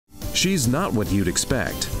She's not what you'd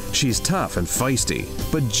expect. She's tough and feisty,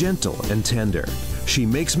 but gentle and tender. She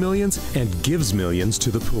makes millions and gives millions to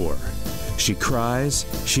the poor. She cries,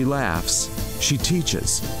 she laughs, she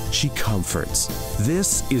teaches, she comforts.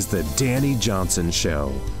 This is the Dani Johnson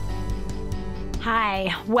Show.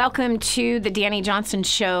 Hi, welcome to the Dani Johnson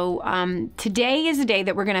Show. Today is a day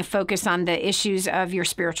that we're going to focus on the issues of your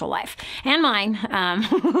spiritual life and mine,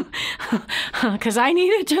 because I need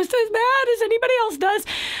it just as bad as anybody else does,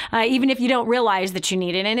 even if you don't realize that you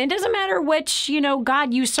need it. And it doesn't matter which,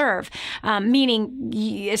 God you serve, meaning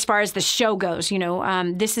as far as the show goes,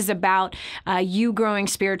 this is about you growing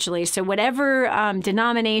spiritually. So whatever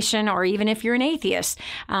denomination, or even if you're an atheist,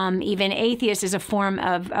 even atheist is a form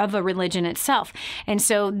of a religion itself. And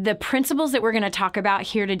so the principles that we're going to talk about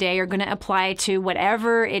here today are going to apply to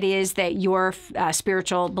whatever it is that your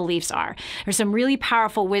spiritual beliefs are. There's some really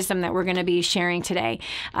powerful wisdom that we're going to be sharing today,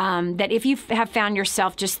 that if you have found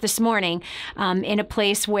yourself just this morning in a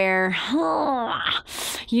place where,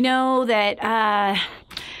 that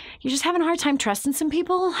you're just having a hard time trusting some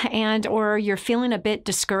people, or you're feeling a bit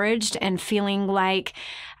discouraged and feeling like,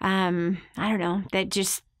 that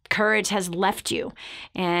just courage has left you,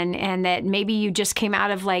 and that maybe you just came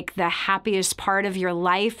out of like the happiest part of your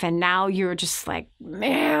life, and now you're just like,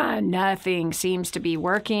 man, nothing seems to be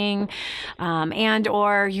working,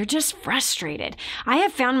 or you're just frustrated. I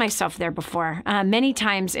have found myself there before, many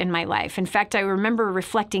times in my life. In fact, I remember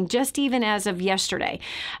reflecting just even as of yesterday,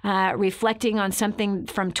 reflecting on something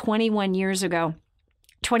from 22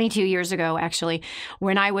 years ago, actually,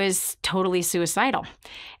 when I was totally suicidal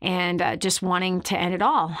and just wanting to end it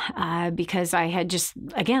all because I had just,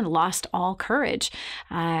 again, lost all courage.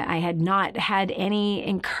 I had not had any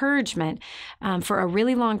encouragement for a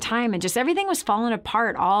really long time, and just everything was falling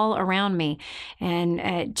apart all around me, and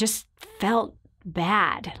it just felt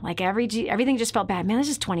bad. Like everything just felt bad. Man, this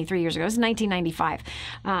is 23 years ago. This is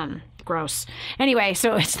 1995. Gross. Anyway,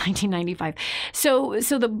 so it's 1995. So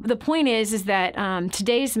the point is that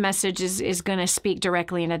today's message is going to speak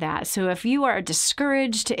directly into that. So if you are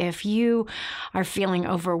discouraged, if you are feeling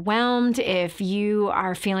overwhelmed, if you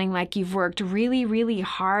are feeling like you've worked really, really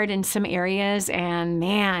hard in some areas, and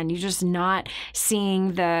man, you're just not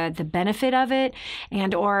seeing the benefit of it,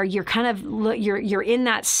 and or you're kind of you're in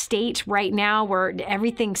that state right now where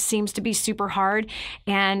everything seems to be super hard,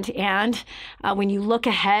 and when you look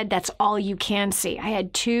ahead, that's all you can see. I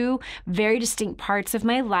had two very distinct parts of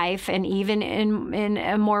my life, and even in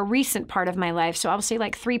a more recent part of my life. So I'll say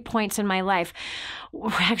like 3 points in my life,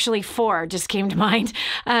 actually 4 just came to mind,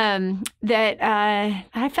 that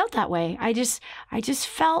I felt that way. I just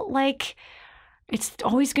felt like it's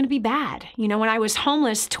always going to be bad. When I was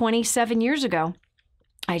homeless 27 years ago,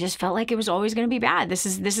 I just felt like it was always going to be bad. This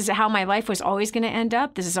is how my life was always going to end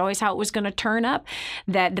up. This is always how it was going to turn up,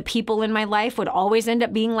 that the people in my life would always end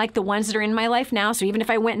up being like the ones that are in my life now. So even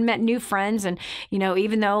if I went and met new friends, and,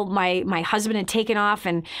 even though my husband had taken off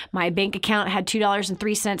and my bank account had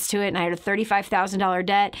 $2.03 to it, and I had a $35,000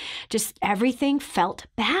 debt, just everything felt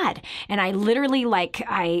bad. And I literally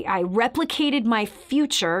I replicated my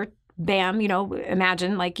future. Bam,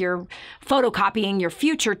 imagine like you're photocopying your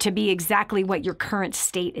future to be exactly what your current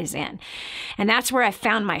state is in. And that's where I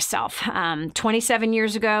found myself 27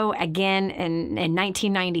 years ago, again in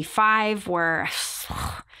 1995, where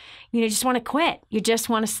you just want to quit. You just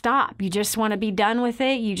want to stop. You just want to be done with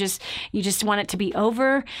it. You just want it to be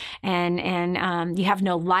over, and you have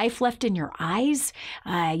no life left in your eyes.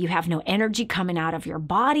 You have no energy coming out of your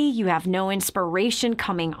body. You have no inspiration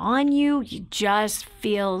coming on you. You just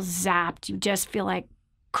feel zapped. You just feel like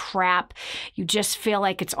crap. You just feel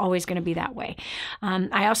like it's always going to be that way.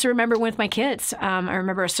 I also remember with my kids, I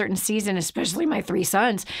remember a certain season, especially my 3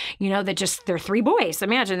 sons, that they're 3 boys.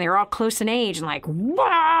 Imagine they're all close in age, and like,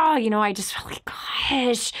 wow, I just felt like,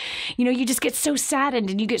 gosh, you just get so saddened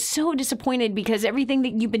and you get so disappointed because everything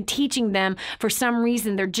that you've been teaching them, for some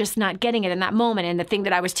reason, they're just not getting it in that moment. And the thing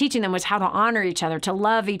that I was teaching them was how to honor each other, to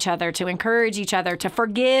love each other, to encourage each other, to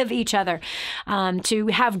forgive each other, to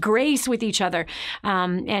have grace with each other,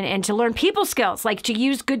 and to learn people skills, like to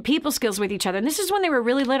use good people skills with each other. And this is when they were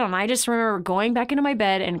really little. And I just remember going back into my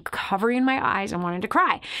bed and covering my eyes and wanting to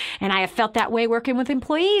cry. And I have felt that way working with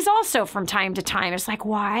employees also from time to time. It's like,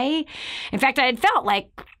 why? In fact, I had felt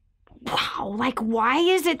like, wow, like, why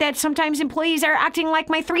is it that sometimes employees are acting like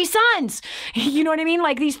my 3 sons? You know what I mean?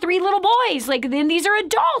 Like these 3 little boys, like then these are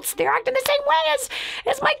adults. They're acting the same way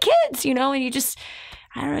as my kids, and you just,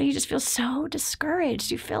 I don't know, you just feel so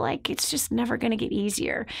discouraged. You feel like it's just never going to get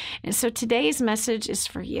easier. And so today's message is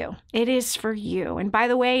for you. It is for you. And by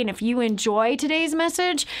the way, and if you enjoy today's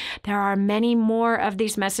message, there are many more of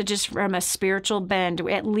these messages from a spiritual bend.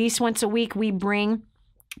 At least once a week, we bring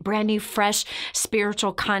brand new, fresh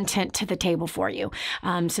spiritual content to the table for you,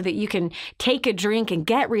 so that you can take a drink and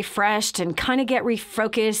get refreshed and kind of get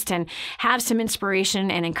refocused and have some inspiration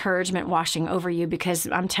and encouragement washing over you, because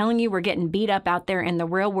I'm telling you, we're getting beat up out there in the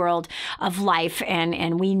real world of life,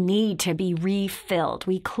 and we need to be refilled.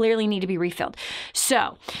 We clearly need to be refilled.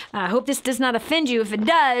 So I hope this does not offend you. If it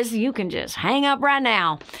does, you can just hang up right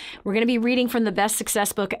now. We're going to be reading from the best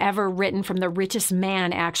success book ever written, from the richest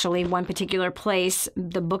man, actually, one particular place,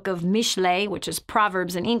 the book of Mishlei, which is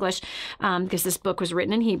Proverbs in English, because this book was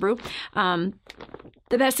written in Hebrew. The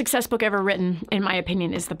best success book ever written, in my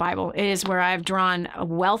opinion, is the Bible. It is where I've drawn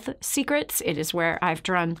wealth secrets. It is where I've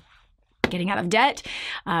drawn getting out of debt,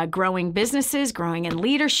 growing businesses, growing in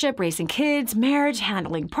leadership, raising kids, marriage,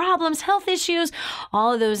 handling problems, health issues.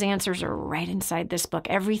 All of those answers are right inside this book.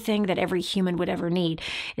 Everything that every human would ever need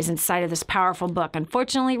is inside of this powerful book.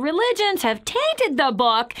 Unfortunately, religions have tainted the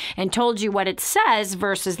book and told you what it says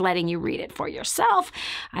versus letting you read it for yourself.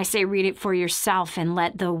 I say read it for yourself and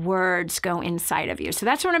let the words go inside of you. So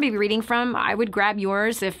that's what I'm going to be reading from. I would grab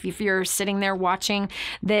yours if you're sitting there watching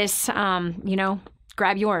this,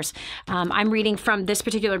 grab yours. I'm reading from this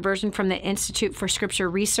particular version from the Institute for Scripture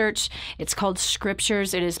Research. It's called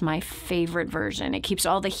Scriptures. It is my favorite version. It keeps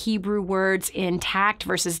all the Hebrew words intact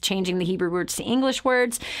versus changing the Hebrew words to English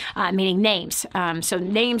words, meaning names. So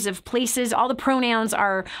names of places, all the pronouns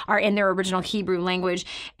are in their original Hebrew language,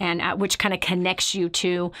 and which kind of connects you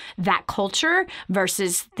to that culture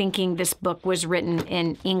versus thinking this book was written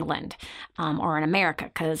in England or in America,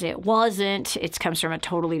 because it wasn't. It comes from a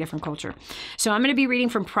totally different culture. So I'm going to be reading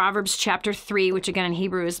from Proverbs chapter 3, which again in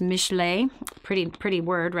Hebrew is Mishlei. Pretty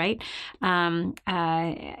word, right? And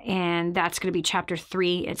that's going to be chapter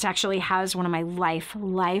 3. It actually has one of my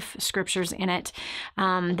life scriptures in it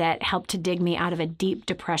that helped to dig me out of a deep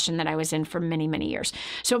depression that I was in for many, many years.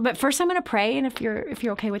 So, but first I'm going to pray, and if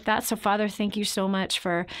you're okay with that. So Father, thank you so much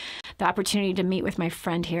for the opportunity to meet with my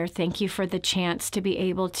friend here. Thank you for the chance to be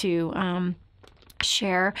able to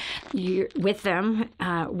share with them,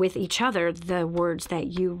 with each other, the words that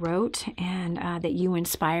you wrote and that you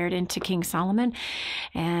inspired into King Solomon.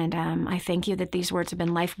 And I thank you that these words have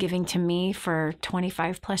been life-giving to me for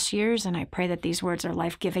 25 plus years. And I pray that these words are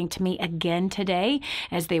life-giving to me again today,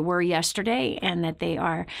 as they were yesterday, and that they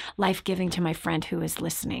are life-giving to my friend who is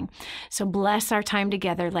listening. So bless our time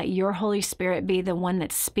together. Let your Holy Spirit be the one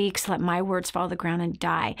that speaks. Let my words fall to the ground and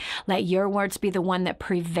die. Let your words be the one that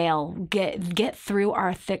prevail. Get through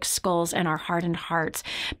our thick skulls and our hardened hearts,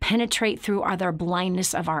 penetrate through the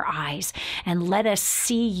blindness of our eyes, and let us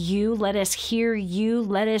see you, let us hear you,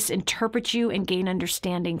 let us interpret you and gain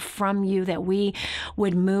understanding from you, that we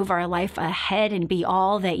would move our life ahead and be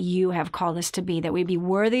all that you have called us to be, that we be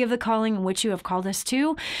worthy of the calling in which you have called us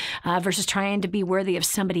to, versus trying to be worthy of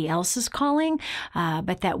somebody else's calling,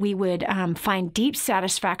 but that we would find deep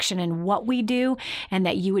satisfaction in what we do, and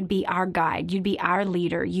that you would be our guide, you'd be our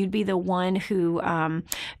leader, you'd be the one who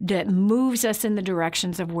that moves us in the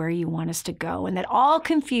directions of where you want us to go, and that all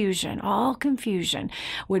confusion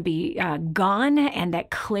would be gone, and that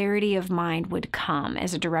clarity of mind would come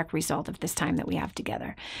as a direct result of this time that we have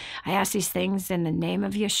together. I ask these things in the name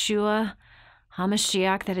of Yeshua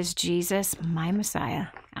HaMashiach, that is Jesus, my Messiah.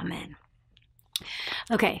 Amen.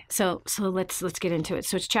 Okay, so let's get into it.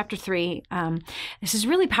 So it's chapter 3. This is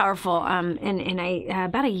really powerful. And I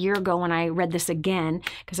about a year ago when I read this again,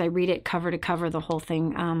 because I read it cover to cover, the whole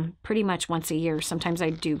thing, pretty much once a year. Sometimes I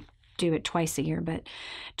do it twice a year, but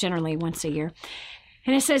generally once a year.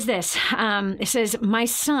 And it says this, it says, my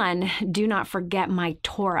son, do not forget my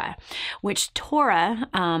Torah, which Torah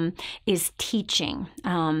is teaching.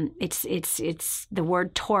 It's the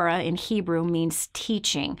word Torah in Hebrew means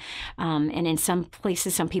teaching. And in some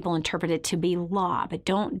places, some people interpret it to be law, but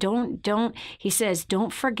don't, he says,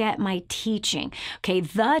 don't forget my teaching. Okay.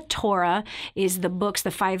 The Torah is the books, the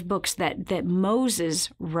 5 books that Moses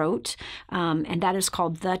wrote. And that is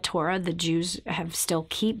called the Torah. The Jews still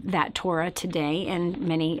keep that Torah today, and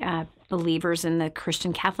many believers in the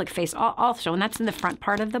Christian Catholic faith also, and that's in the front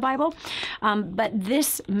part of the Bible. But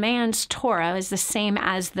this man's Torah is the same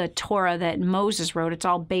as the Torah that Moses wrote. It's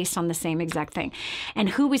all based on the same exact thing. And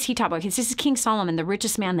who was he taught by? This is King Solomon, the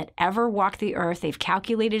richest man that ever walked the earth. They've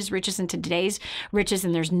calculated his riches into today's riches,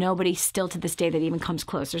 and there's nobody still to this day that even comes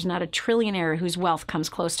close. There's not a trillionaire whose wealth comes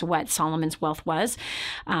close to what Solomon's wealth was.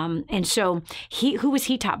 And so who was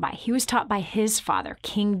he taught by? He was taught by his father,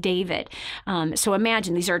 King David. So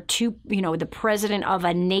imagine these are two, the president of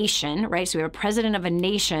a nation, right? So we have a president of a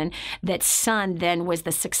nation that son then was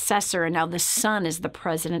the successor, and now the son is the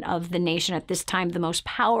president of the nation. At this time, the most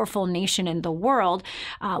powerful nation in the world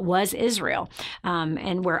was Israel.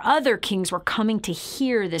 And where other kings were coming to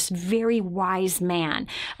hear this very wise man.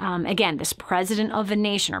 Again, this president of a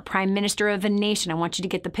nation or prime minister of a nation. I want you to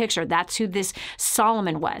get the picture. That's who this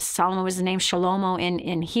Solomon was. Solomon was the name Shlomo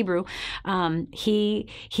in Hebrew.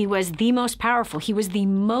 He was the most powerful. He was the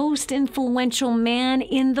most influential man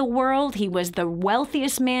in the world. He was the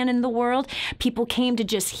wealthiest man in the world. People came to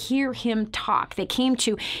just hear him talk. They came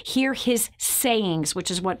to hear his sayings,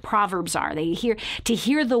 which is what Proverbs are. They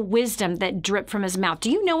hear the wisdom that dripped from his mouth.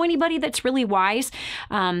 Do you know anybody that's really wise?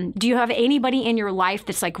 Do you have anybody in your life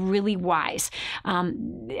that's like really wise?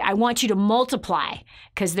 I want you to multiply,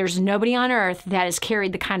 because there's nobody on earth that has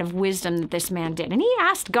carried the kind of wisdom that this man did. And he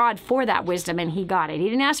asked God for that wisdom, and he got it. He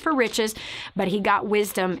didn't ask for riches, but he got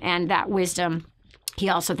wisdom, and that wisdom he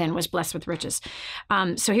also then was blessed with riches.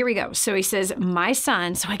 So here we go. So he says, my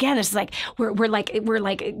son. So again, it's like we're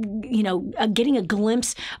getting a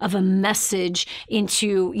glimpse of a message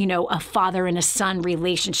into a father and a son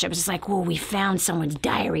relationship. It's like, we found someone's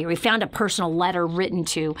diary, or we found a personal letter written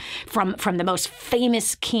from the most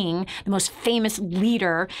famous king, the most famous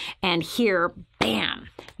leader, and here, bam.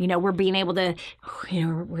 We're being able to,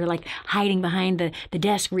 we're like hiding behind the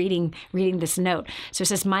desk reading this note. So it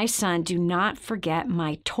says, my son, do not forget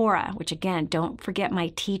my Torah, which again, don't forget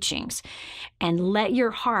my teachings, and let your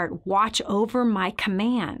heart watch over my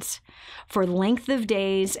commands. For length of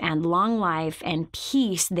days and long life and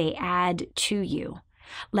peace they add to you.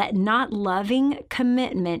 Let not loving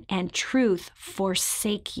commitment and truth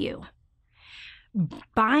forsake you.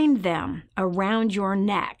 Bind them around your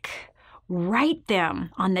neck. Write them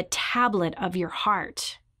on the tablet of your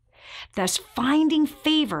heart, thus finding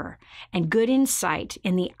favor and good insight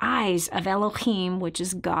in the eyes of Elohim, which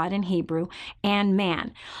is God in Hebrew, and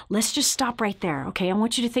man. Let's just stop right there, okay? I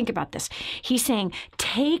want you to think about this. He's saying,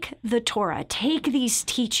 take the Torah, take these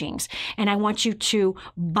teachings, and I want you to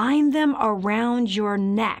bind them around your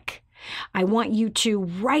neck. I want you to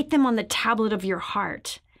write them on the tablet of your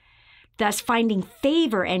heart, thus finding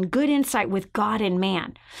favor and good insight with God and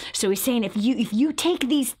man. So he's saying, if you take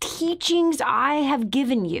these teachings I have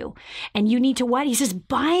given you, and you need to what? He says,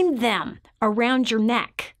 bind them around your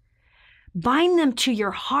neck. Bind them to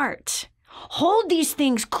your heart. Hold these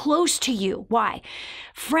things close to you. Why?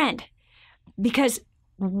 Friend, because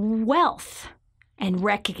wealth and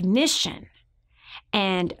recognition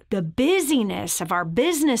and the busyness of our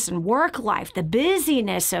business and work life, the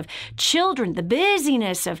busyness of children, the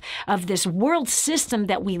busyness of this world system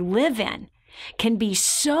that we live in can be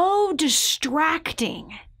so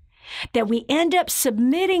distracting that we end up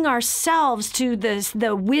submitting ourselves to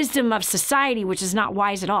the wisdom of society, which is not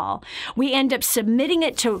wise at all. We end up submitting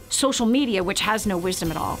it to social media, which has no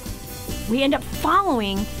wisdom at all. We end up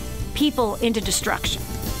following people into destruction.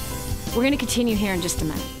 We're going to continue here in just a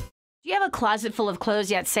minute. Do you have a closet full of clothes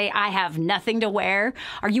yet say, I have nothing to wear?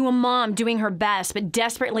 Are you a mom doing her best but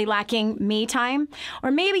desperately lacking me time? Or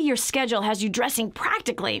maybe your schedule has you dressing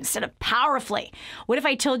practically instead of powerfully. What if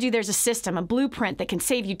I told you there's a system, a blueprint that can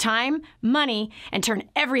save you time, money, and turn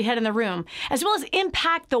every head in the room, as well as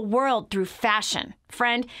impact the world through fashion?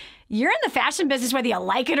 Friend, you're in the fashion business whether you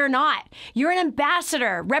like it or not. You're an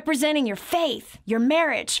ambassador representing your faith, your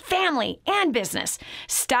marriage, family, and business.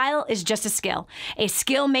 Style is just a skill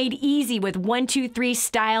made easy with 123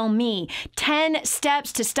 Style Me. 10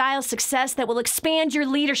 steps to style success that will expand your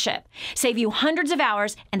leadership, save you hundreds of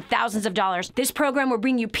hours and thousands of dollars. This program will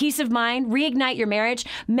bring you peace of mind, reignite your marriage,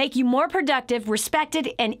 make you more productive,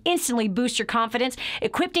 respected, and instantly boost your confidence,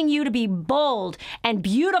 equipping you to be bold and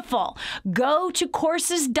beautiful. Go to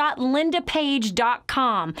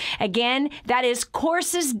courses.lindapage.com. Again, that is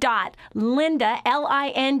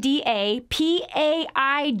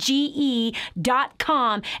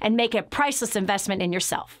courses.lindapage.com, and make a priceless investment in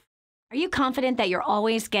yourself. Are you confident that you're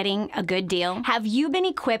always getting a good deal? Have you been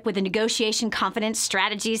equipped with the negotiation confidence,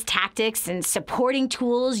 strategies, tactics, and supporting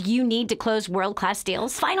tools you need to close world-class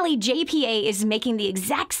deals? Finally, JPA is making the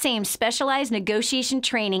exact same specialized negotiation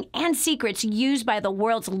training and secrets used by the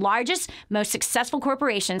world's largest, most successful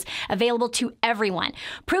corporations available to everyone.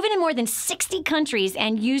 Proven in more than 60 countries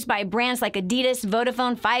and used by brands like Adidas,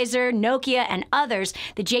 Vodafone, Pfizer, Nokia, and others,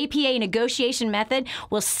 the JPA negotiation method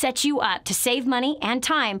will set you up to save money and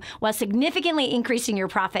time while significantly increasing your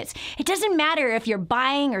profits. It doesn't matter if you're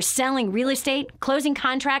buying or selling real estate, closing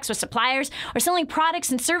contracts with suppliers, or selling products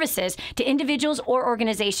and services to individuals or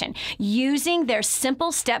organizations. Using their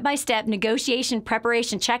simple step-by-step negotiation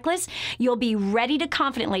preparation checklist, you'll be ready to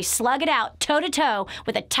confidently slug it out toe-to-toe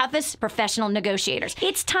with the toughest professional negotiators.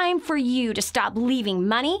 It's time for you to stop leaving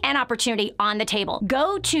money and opportunity on the table.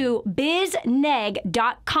 Go to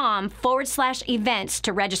bizneg.com/events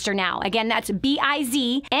to register now. Again, that's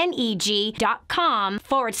bizneg.com/events.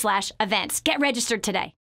 Get registered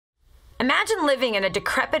today. Imagine living in a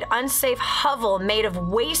decrepit, unsafe hovel made of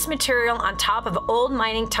waste material on top of old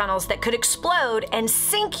mining tunnels that could explode and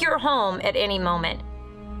sink your home at any moment.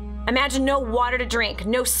 Imagine no water to drink,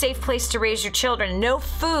 no safe place to raise your children, no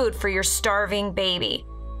food for your starving baby.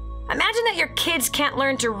 Imagine that your kids can't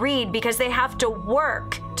learn to read because they have to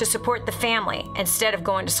work to support the family instead of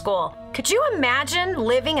going to school. Could you imagine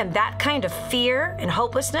living in that kind of fear and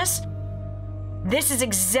hopelessness? This is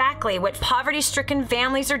exactly what poverty-stricken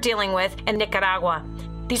families are dealing with in Nicaragua.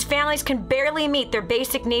 These families can barely meet their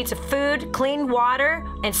basic needs of food, clean water,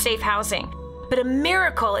 and safe housing. But a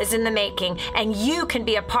miracle is in the making, and you can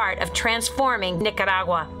be a part of transforming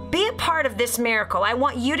Nicaragua. Be a part of this miracle. I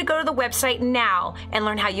want you to go to the website now and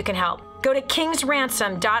learn how you can help. Go to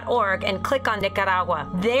kingsransom.org and click on Nicaragua.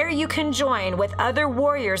 There you can join with other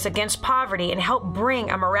warriors against poverty and help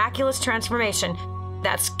bring a miraculous transformation.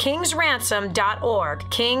 That's kingsransom.org,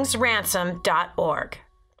 kingsransom.org.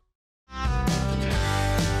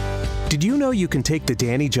 Did you know you can take the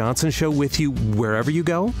Dani Johnson Show with you wherever you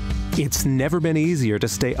go? It's never been easier to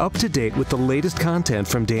stay up to date with the latest content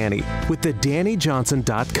from Dani with the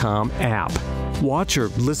DaniJohnson.com app. Watch or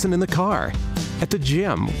listen in the car, at the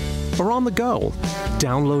gym, or on the go.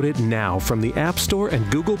 Download it now from the App Store and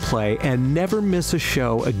Google Play and never miss a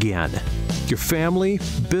show again. Your family,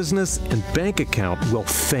 business, and bank account will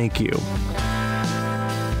thank you.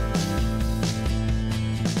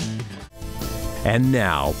 And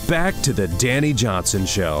now, back to the Dani Johnson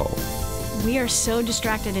Show. We are so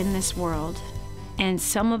distracted in this world, and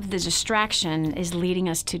some of the distraction is leading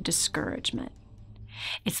us to discouragement.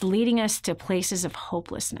 It's leading us to places of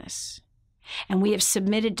hopelessness. And we have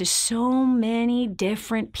submitted to so many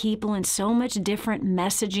different people and so much different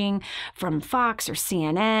messaging from Fox or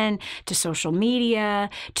CNN to social media,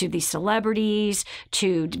 to these celebrities,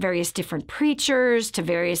 to various different preachers, to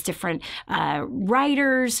various different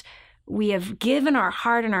writers. We have given our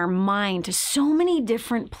heart and our mind to so many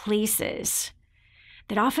different places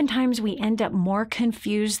that oftentimes we end up more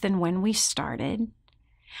confused than when we started.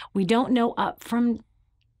 We don't know up from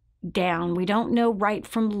down. We don't know right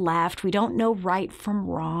from left. We don't know right from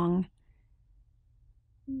wrong.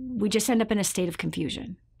 We just end up in a state of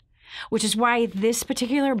confusion, which is why this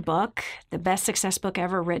particular book, the best success book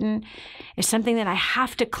ever written, is something that I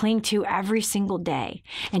have to cling to every single day.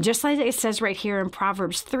 And just like it says right here in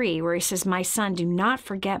Proverbs 3, where he says, "My son, do not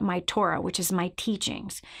forget my Torah," which is my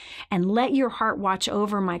teachings, "and let your heart watch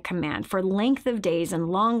over my command. For length of days and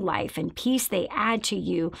long life and peace they add to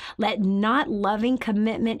you. Let not loving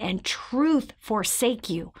commitment and truth forsake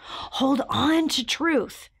you." Hold on to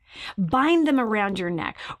truth. Bind them around your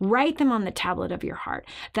neck. Write them on the tablet of your heart,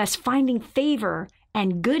 thus finding favor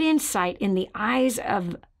and good insight in the eyes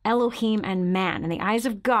of Elohim and man, in the eyes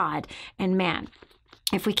of God and man.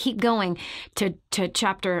 If we keep going to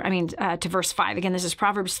verse 5. Again, this is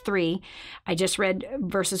Proverbs 3. I just read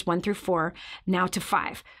verses 1 through 4. Now to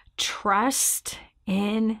 5. Trust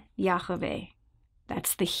in Yahweh.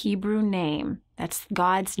 That's the Hebrew name. That's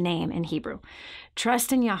God's name in Hebrew.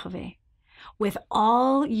 Trust in Yahweh with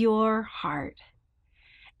all your heart,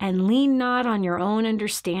 and lean not on your own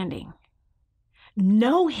understanding.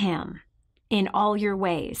 Know him in all your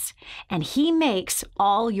ways, and he makes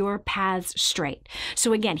all your paths straight.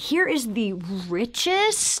 So again, here is the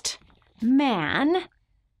richest man,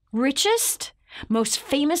 richest, most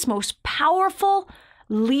famous, most powerful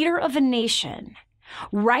leader of a nation,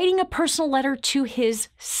 writing a personal letter to his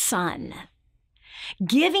son,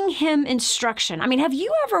 giving him instruction. I mean, have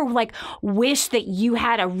you ever wished that you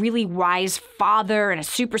had a really wise father and a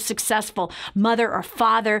super successful mother or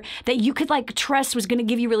father that you could trust was going to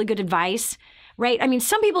give you really good advice, right? I mean,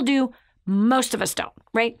 some people do, Most of us don't,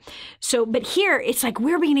 right? So, but here it's like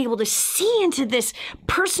we're being able to see into this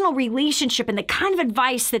personal relationship and the kind of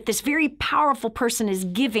advice that this very powerful person is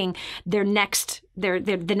giving the next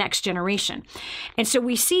generation. And so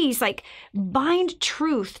we see he's like, bind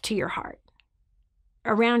truth to your heart,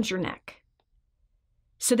 around your neck,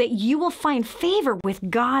 so that you will find favor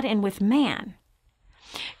with God and with man.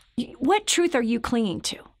 What truth are you clinging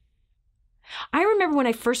to? I remember when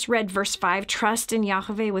I first read verse 5, trust in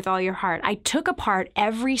Yahweh with all your heart. I took apart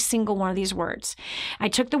every single one of these words. I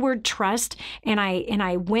took the word trust and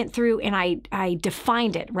I went through and I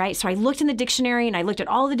defined it, right? So I looked in the dictionary and I looked at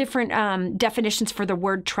all the different definitions for the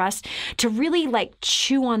word trust to really like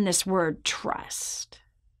chew on this word trust.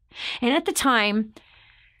 And at the time,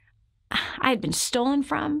 I had been stolen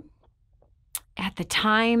from. At the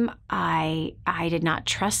time, I did not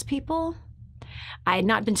trust people. I had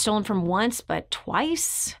not been stolen from once, but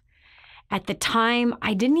twice. At the time,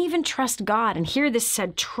 I didn't even trust God. And here this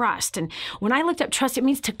said trust. And when I looked up trust, it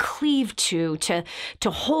means to cleave to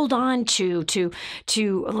hold on to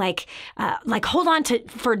like hold on to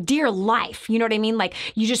for dear life. You know what I mean? Like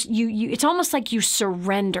you it's almost like you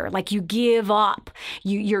surrender, like you give up.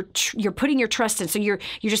 You're putting your trust in. So you're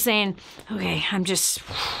just saying, okay, I'm just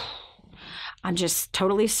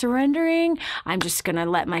totally surrendering. I'm just going to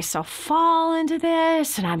let myself fall into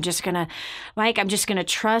this. And I'm just going to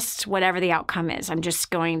trust whatever the outcome is. I'm not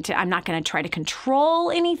going to try to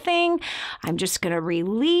control anything. I'm just going to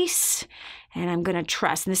release and I'm going to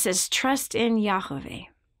trust. And this says trust in Yahweh.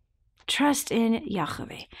 Trust in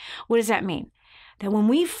Yahweh. What does that mean? That when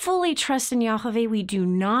we fully trust in Yahweh, we do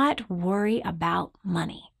not worry about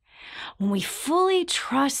money. When we fully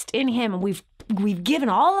trust in him and we've given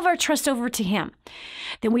all of our trust over to him,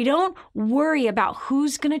 then we don't worry about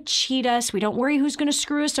who's going to cheat us. We don't worry who's going to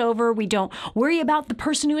screw us over. We don't worry about the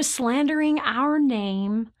person who is slandering our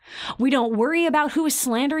name. We don't worry about who is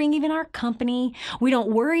slandering even our company. We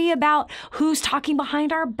don't worry about who's talking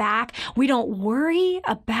behind our back. We don't worry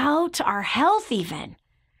about our health even.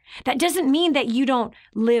 That doesn't mean that you don't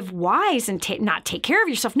live wise and not take care of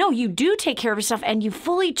yourself. No, you do take care of yourself and you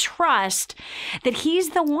fully trust that he's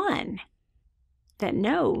the one that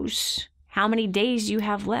knows how many days you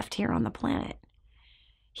have left here on the planet.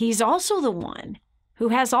 He's also the one who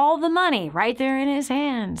has all the money right there in his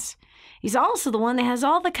hands. He's also the one that has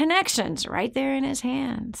all the connections right there in his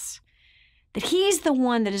hands. That he's the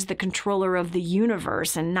one that is the controller of the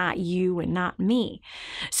universe and not you and not me.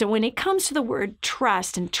 So when it comes to the word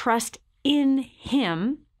trust and trust in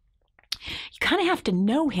him, you kind of have to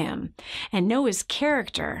know him and know his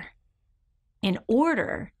character in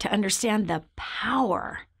order to understand the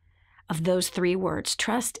power of those three words,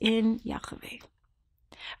 trust in Yahweh,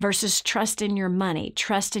 versus trust in your money,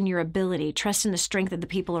 trust in your ability, trust in the strength of the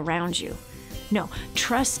people around you. No,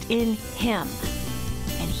 trust in him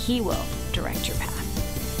and he will direct your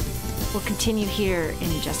path. We'll continue here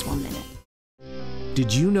in just 1 minute.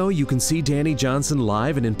 Did you know you can see Dani Johnson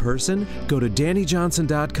live and in person? Go to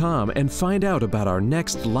DaniJohnson.com and find out about our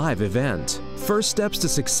next live event. First steps to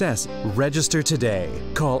success, register today.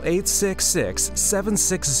 Call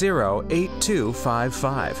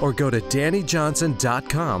 866-760-8255 or go to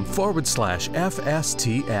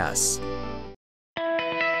DaniJohnson.com/FSTS.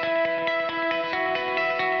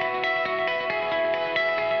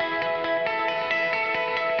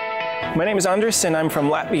 My name is Andris and I'm from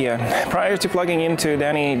Latvia. Prior to plugging into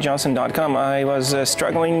DaniJohnson.com, I was a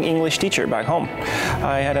struggling English teacher back home.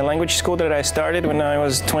 I had a language school that I started when I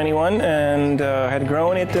was 21 and had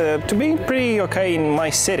grown it to be pretty okay in my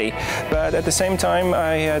city. But at the same time,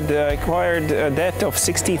 I had acquired a debt of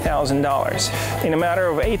 $60,000. In a matter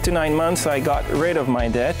of 8 to 9 months, I got rid of my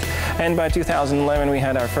debt. And by 2011, we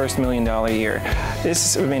had our first $1 million year.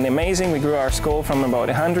 This has been amazing. We grew our school from about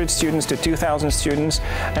 100 students to 2,000 students,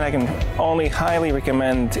 and I can only highly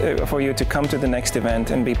recommend for you to come to the next event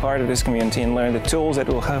and be part of this community and learn the tools that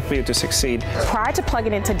will help you to succeed. Prior to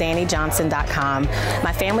plugging into DaniJohnson.com,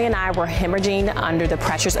 my family and I were hemorrhaging under the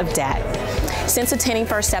pressures of debt. Since attending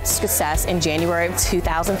First Steps to Success in January of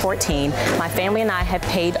 2014, my family and I have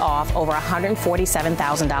paid off over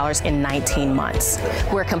 $147,000 in 19 months.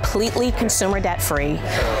 We're completely consumer debt-free.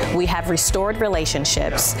 We have restored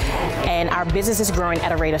relationships, and our business is growing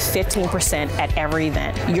at a rate of 15% at every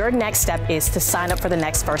event. Your next step is to sign up for the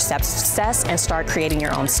next First Steps to Success and start creating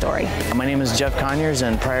your own story. My name is Jeff Conyers,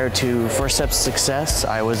 and prior to First Steps to Success,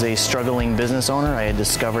 I was a struggling business owner. I had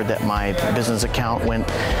discovered that my business account went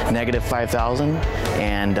negative $5,000,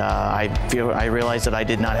 and I realized that I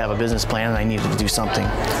did not have a business plan and I needed to do something.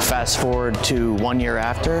 Fast forward to 1 year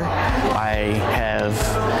after, I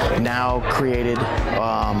have now created,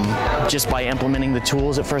 just by implementing the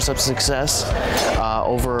tools at First Steps to Success,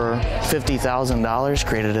 over $50,000,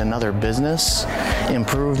 created another business,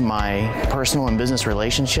 improved my personal and business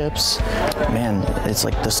relationships. Man, it's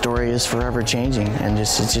like the story is forever changing, and it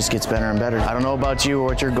just gets better and better. I don't know about you or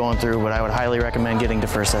what you're going through, but I would highly recommend getting to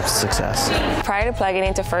First Steps to Success. Prior to plugging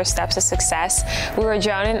into First Steps to Success, we were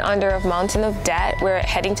drowning under a mountain of debt. We were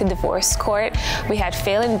heading to divorce court. We had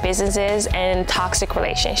failing businesses and toxic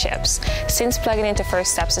relationships. Since plugging into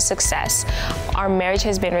First Steps to Success, our marriage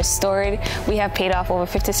has been restored. We have paid off over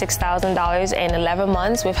 $56,000 in 11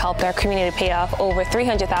 months. We've helped our community pay off over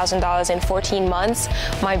 $300,000 in 14 months.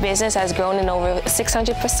 My business has grown in over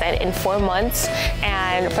 600% in 4 months.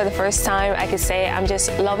 And for the first time, I could say I'm just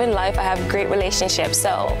loving life. I have great relationships.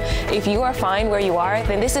 So if you are fine where you are,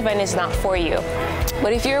 then this event is not for you.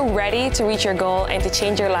 But if you're ready to reach your goal and to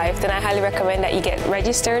change your life, then I highly recommend that you get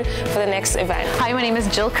registered for the next event. Hi, my name is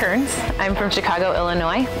Jill Kearns. I'm from Chicago,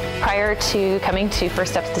 Illinois. Prior to coming to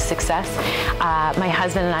First Steps to Success, my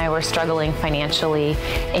husband and I were struggling financially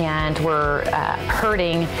and were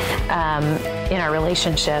hurting in our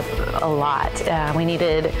relationship a lot. We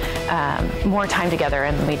needed more time together,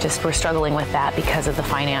 and we just were struggling with that because of the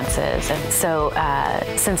finances. And so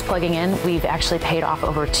since plugging in, we've actually paid off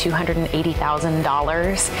over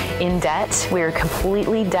 $280,000 in debt. We're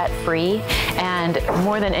completely debt-free, and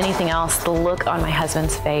more than anything else, the look on my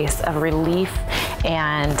husband's face of relief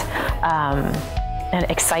and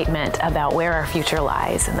excitement about where our future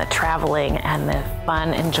lies, and the traveling and the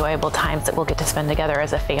fun, enjoyable times that we'll get to spend together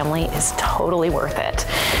as a family is totally worth it.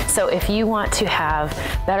 So if you want to have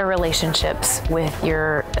better relationships with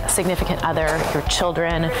your significant other, your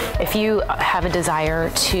children, if you have a desire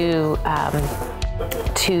to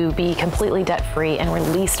be completely debt-free and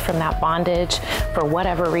released from that bondage for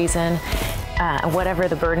whatever reason, whatever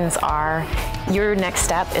the burdens are, your next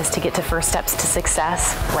step is to get to First Steps to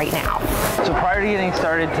Success right now. So prior to getting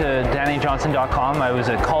started to DaniJohnson.com, I was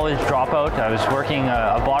a college dropout. I was working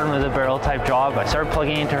a bottom-of-the-barrel type job. I started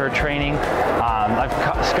plugging into her training. I've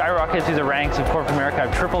skyrocketed through the ranks of corporate America.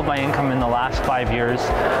 I've tripled my income in the last 5 years.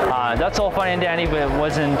 That's all fine and dandy, but it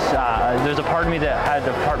wasn't, there's a part of me that had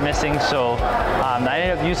a part missing, so I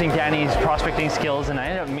ended up using Dani's prospecting skills, and I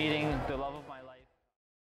ended up meeting the love of my life.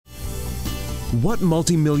 What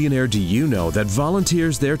multimillionaire do you know that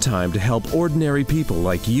volunteers their time to help ordinary people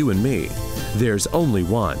like you and me? There's only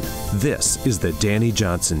one. This is the Dani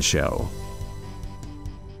Johnson Show.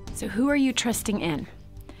 So who are you trusting in?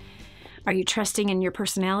 Are you trusting in your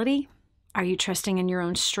personality? Are you trusting in your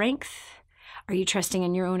own strength? Are you trusting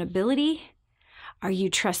in your own ability? Are you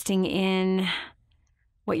trusting in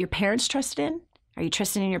what your parents trusted in? Are you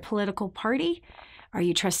trusting in your political party? Are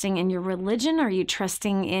you trusting in your religion? Are you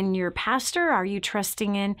trusting in your pastor? Are you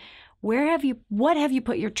trusting in what have you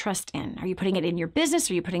put your trust in? Are you putting it in your business?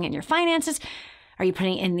 Are you putting it in your finances? Are you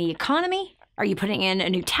putting it in the economy? Are you putting in a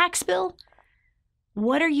new tax bill?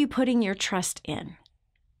 What are you putting your trust in?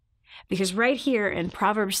 Because right here in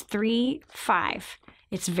Proverbs 3:5,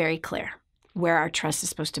 it's very clear where our trust is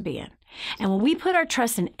supposed to be in. And when we put our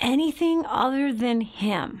trust in anything other than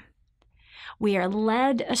Him, we are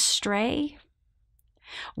led astray.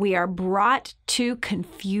 We are brought to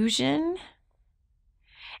confusion.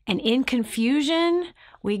 And in confusion,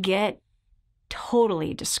 we get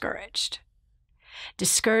totally discouraged.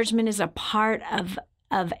 Discouragement is a part of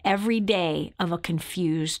every day of a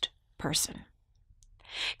confused person.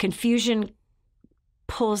 Confusion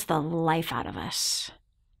pulls the life out of us.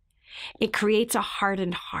 It creates a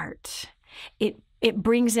hardened heart. It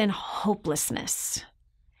brings in hopelessness.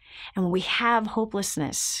 And when we have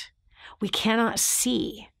hopelessness, we cannot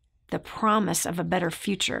see the promise of a better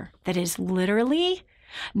future that is literally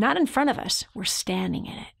not in front of us. We're standing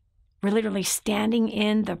in it. We're literally standing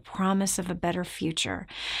in the promise of a better future.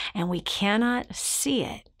 And we cannot see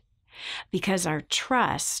it because our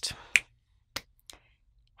trust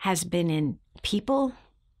has been in people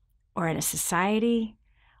or in a society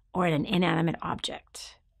or in an inanimate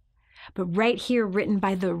object. But right here, written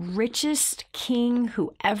by the richest king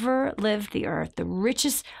who ever lived the earth, the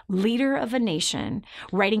richest leader of a nation,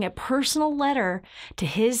 writing a personal letter to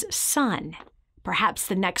his son, perhaps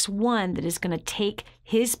the next one that is going to take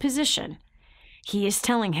his position, he is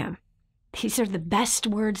telling him, these are the best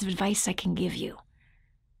words of advice I can give you.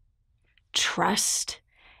 Trust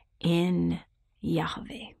in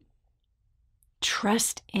Yahweh.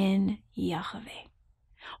 Trust in Yahweh.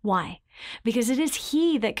 Why? Because it is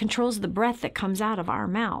He that controls the breath that comes out of our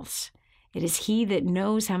mouths. It is He that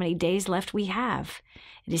knows how many days left we have.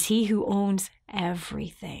 It is He who owns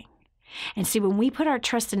everything. And see, when we put our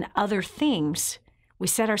trust in other things, we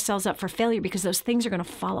set ourselves up for failure because those things are going to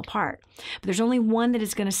fall apart. But there's only one that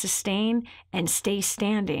is going to sustain and stay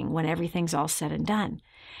standing when everything's all said and done.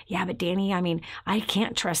 Yeah, but Dani, I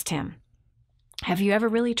can't trust Him. Have you ever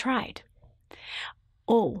really tried?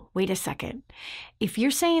 Oh, wait a second. If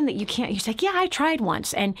you're saying that you can't, you're like, yeah, I tried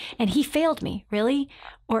once and He failed me, really?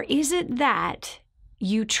 Or is it that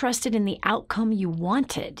you trusted in the outcome you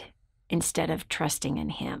wanted instead of trusting in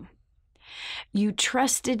Him? You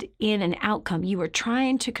trusted in an outcome. You were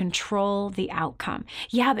trying to control the outcome.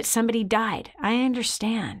 Yeah, but somebody died. I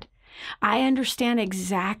understand. I understand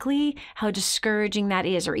exactly how discouraging that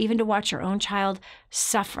is, or even to watch your own child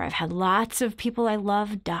suffer. I've had lots of people I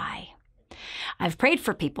love die. I've prayed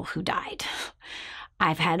for people who died.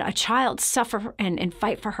 I've had a child suffer and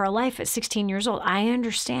fight for her life at 16 years old. I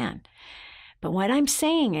understand. But what I'm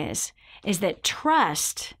saying is that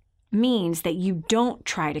trust means that you don't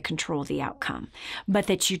try to control the outcome, but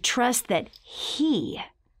that you trust that He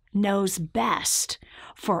knows best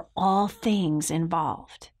for all things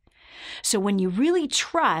involved. So when you really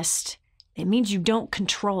trust, it means you don't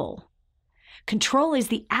control. Control is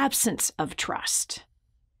the absence of trust.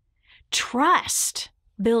 Trust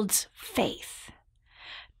builds faith.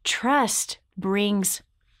 Trust brings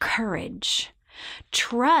courage.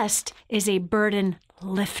 Trust is a burden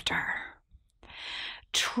lifter.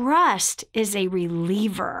 Trust is a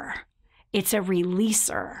reliever. It's a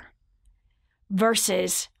releaser.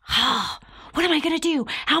 Versus, what am I going to do?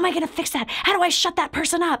 How am I going to fix that? How do I shut that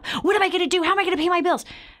person up? What am I going to do? How am I going to pay my bills?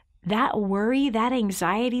 That worry, that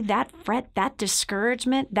anxiety, that fret, that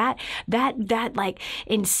discouragement, that like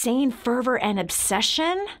insane fervor and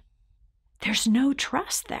obsession, there's no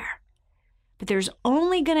trust there. But there's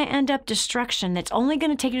only going to end up destruction. That's only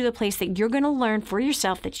going to take you to the place that you're going to learn for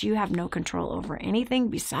yourself that you have no control over anything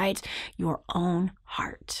besides your own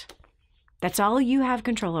heart. That's all you have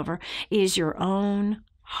control over is your own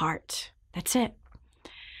heart. That's it.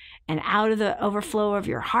 And out of the overflow of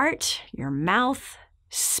your heart, your mouth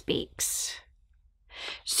speaks.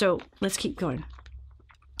 So let's keep going.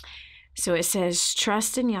 So it says,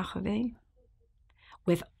 trust in Yahweh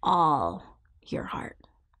with all your heart.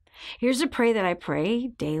 Here's a prayer that I pray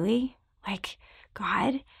daily. Like,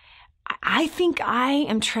 God, I think I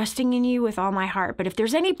am trusting in you with all my heart. But if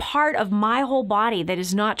there's any part of my whole body that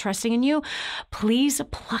is not trusting in you, please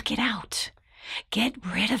pluck it out. Get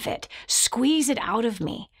rid of it. Squeeze it out of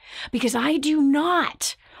me. Because I do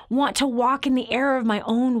not want to walk in the error of my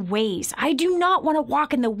own ways. I do not want to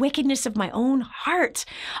walk in the wickedness of my own heart.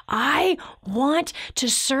 I want to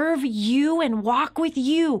serve you and walk with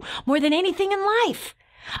you more than anything in life.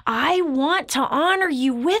 I want to honor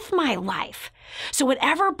you with my life. So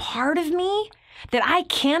whatever part of me that I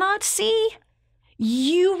cannot see,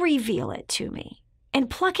 you reveal it to me and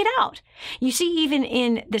pluck it out. You see, even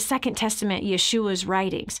in the Second Testament, Yeshua's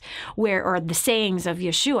writings, or the sayings of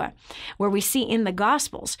Yeshua, where we see in the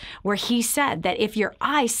Gospels, where he said that if your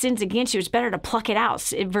eye sins against you, it's better to pluck it out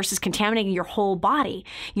versus contaminating your whole body.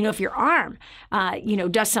 If your arm,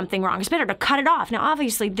 does something wrong, it's better to cut it off. Now,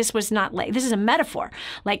 obviously, this is a metaphor.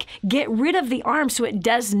 Like, get rid of the arm so it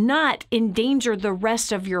does not endanger the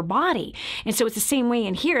rest of your body. And so it's the same way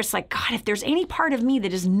in here. It's like, God, if there's any part of me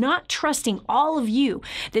that is not trusting all of you,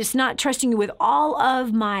 that is not trusting you with all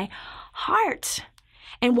of my heart.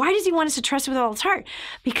 And why does he want us to trust with all his heart?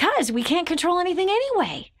 Because we can't control anything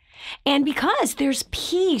anyway. And because there's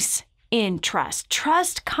peace in trust.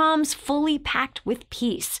 Trust comes fully packed with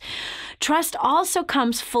peace. Trust also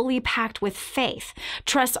comes fully packed with faith.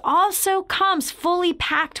 Trust also comes fully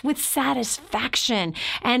packed with satisfaction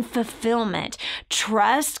and fulfillment.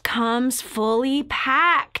 Trust comes fully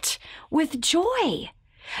packed with joy.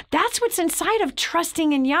 That's what's inside of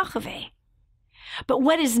trusting in Yahweh. But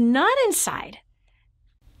what is not inside,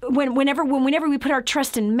 whenever we put our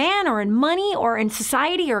trust in man or in money or in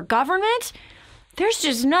society or government, there's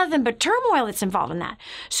just nothing but turmoil that's involved in that.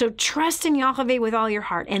 So trust in Yahweh with all your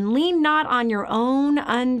heart and lean not on your own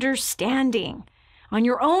understanding. On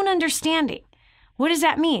your own understanding. What does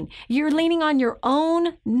that mean? You're leaning on your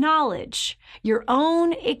own knowledge, your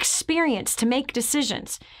own experience to make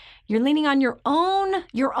decisions. You're leaning on your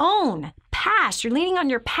own past. You're leaning on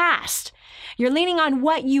your past. You're leaning on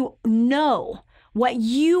what you know, what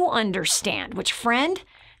you understand, which, friend,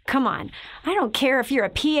 come on. I don't care if you're a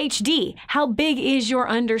PhD. How big is your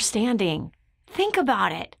understanding? Think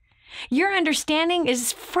about it. Your understanding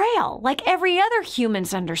is frail, like every other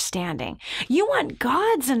human's understanding. You want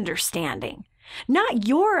God's understanding, not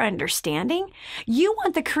your understanding. You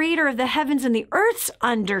want the creator of the heavens and the earth's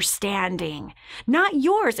understanding, not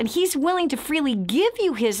yours. And he's willing to freely give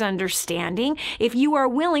you his understanding if you are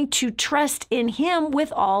willing to trust in him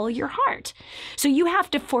with all your heart. So you have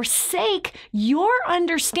to forsake your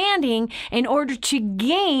understanding in order to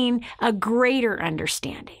gain a greater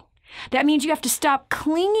understanding. That means you have to stop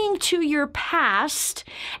clinging to your past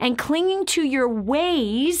and clinging to your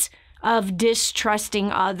ways of distrusting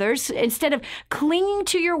others. Instead of clinging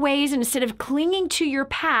to your ways and instead of clinging to your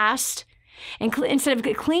past and instead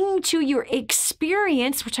of clinging to your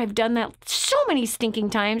experience, which I've done that so many stinking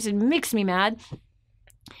times and makes me mad,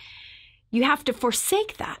 you have to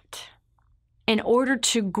forsake that in order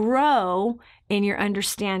to grow in your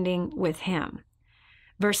understanding with him.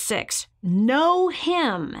 Verse 6, know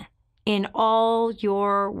him in all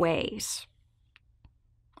your ways.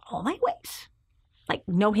 All my ways? Like,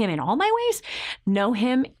 know him in all my ways? Know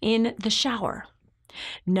him in the shower.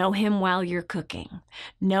 Know him while you're cooking.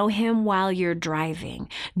 Know him while you're driving.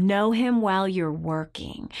 Know him while you're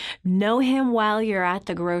working. Know him while you're at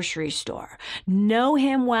the grocery store. Know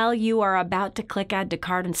him while you are about to click add to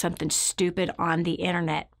cart on something stupid on the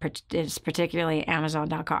internet, particularly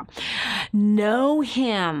Amazon.com. Know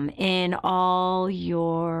him in all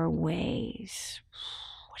your ways.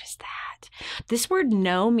 What is that? This word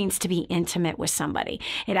know means to be intimate with somebody.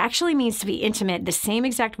 It actually means to be intimate. The same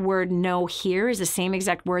exact word know here is the same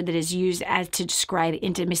exact word that is used as to describe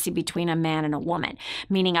intimacy between a man and a woman,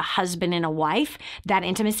 meaning a husband and a wife. That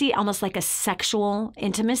intimacy, almost like a sexual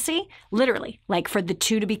intimacy, literally, like for the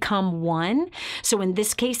two to become one. So in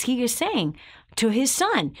this case, he is saying to his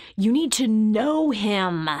son, you need to know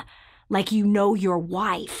him like you know your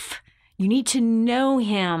wife. You need to know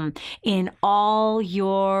him in all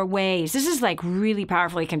your ways. This is like really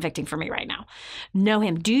powerfully convicting for me right now. Know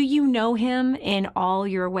him. Do you know him in all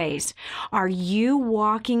your ways? Are you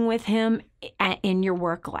walking with him in your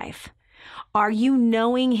work life? Are you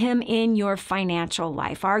knowing him in your financial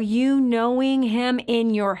life? Are you knowing him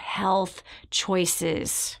in your health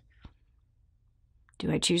choices?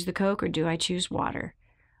 Do I choose the Coke or do I choose water?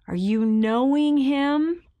 Are you knowing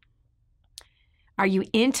him? Are you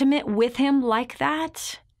intimate with him like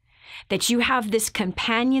that? That you have this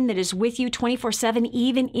companion that is with you 24/7,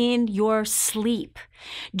 even in your sleep.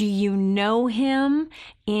 Do you know him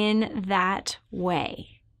in that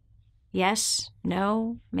way? Yes?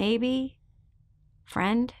 No? Maybe?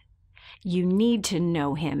 Friend? You need to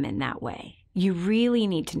know him in that way. You really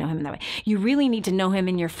need to know him in that way. You really need to know him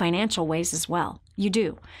in your financial ways as well. You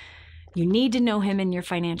do. You need to know him in your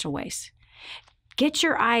financial ways. Get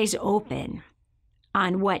your eyes open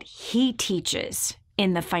on what he teaches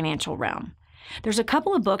in the financial realm. There's a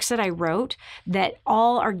couple of books that I wrote that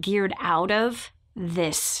all are geared out of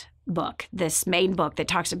this book, this main book that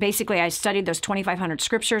talks, basically I studied those 2,500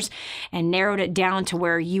 scriptures and narrowed it down to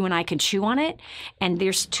where you and I could chew on it. And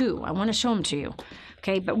there's two. I want to show them to you.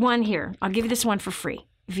 Okay, but one here. I'll give you this one for free.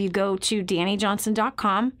 If you go to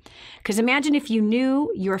DaniJohnson.com, because imagine if you knew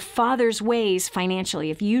your father's ways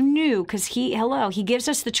financially. If you knew, because he gives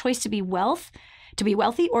us the choice to be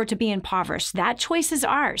wealthy or to be impoverished. That choice is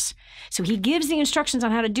ours. So he gives the instructions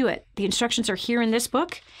on how to do it. The instructions are here in this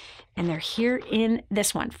book, and they're here in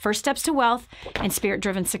this one. First Steps to Wealth and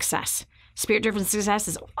Spirit-Driven Success. Spirit-Driven Success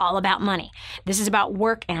is all about money. This is about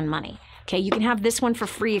work and money. Okay, you can have this one for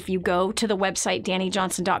free if you go to the website,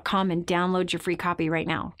 DaniJohnson.com, and download your free copy right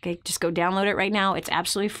now. Okay, just go download it right now. It's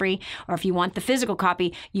absolutely free. Or if you want the physical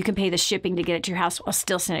copy, you can pay the shipping to get it to your house. I'll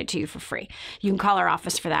still send it to you for free. You can call our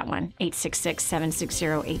office for that one,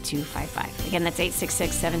 866-760-8255. Again, that's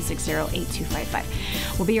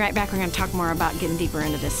 866-760-8255. We'll be right back. We're going to talk more about getting deeper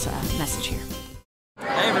into this message here.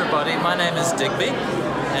 Hey everybody, my name is Digby,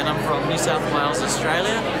 and I'm from New South Wales,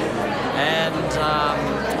 Australia. And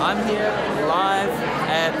I'm here live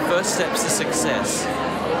at First Steps to Success.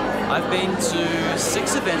 I've been to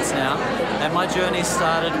 6 events now, and my journey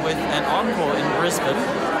started with an encore in Brisbane.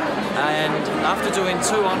 And after doing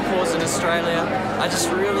 2 encores in Australia, I just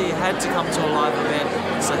really had to come to a live event,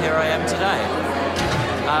 so here I am today.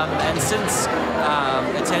 And since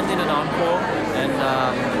attending an encore and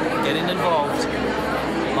getting involved,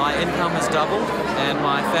 my income has doubled and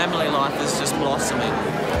my family life is just blossoming.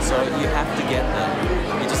 So you have to get that.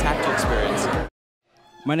 You just have to experience it.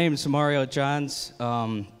 My name is Mario Johns.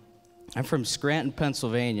 I'm from Scranton,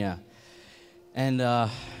 Pennsylvania. And I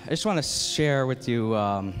just want to share with you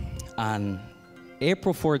on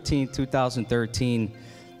April 14, 2013,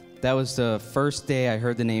 that was the first day I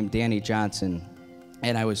heard the name Dani Johnson.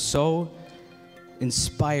 And I was so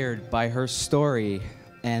inspired by her story,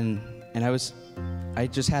 and I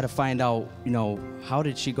just had to find out, you know, how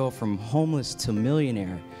did she go from homeless to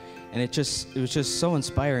millionaire? And it was just so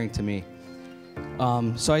inspiring to me.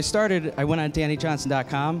 So I went on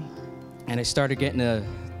DaniJohnson.com, and I started getting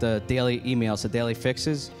the daily emails, the daily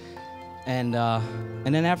fixes, and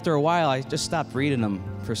then after a while, I just stopped reading them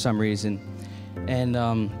for some reason. And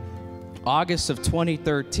August of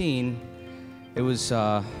 2013, it was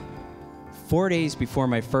 4 days before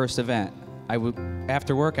my first event.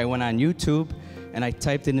 After work, I went on YouTube, and I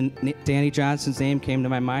typed in Dani Johnson's name came to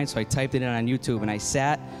my mind, so I typed it in on YouTube, and I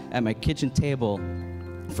sat at my kitchen table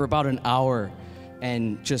for about an hour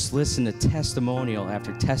and just listened to testimonial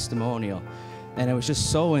after testimonial, and I was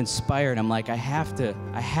just so inspired. I'm like, I have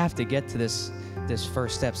to get to this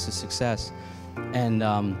first steps to success, and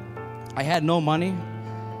I had no money.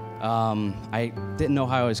 I didn't know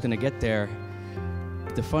how I was going to get there.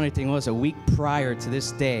 The funny thing was, a week prior to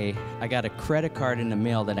this day, I got a credit card in the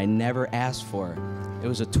mail that I never asked for. It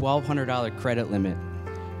was a $1,200 credit limit.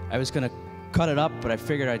 I was gonna cut it up, but I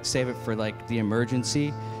figured I'd save it for like the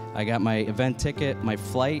emergency. I got my event ticket, my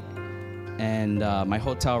flight, and my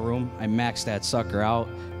hotel room. I maxed that sucker out,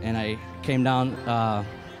 and I came down to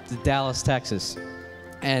Dallas, Texas.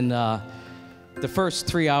 And the first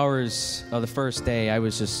 3 hours of the first day, I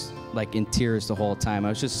was just like in tears the whole time. I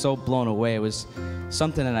was just so blown away. It was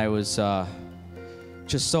something that I was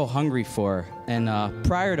just so hungry for. And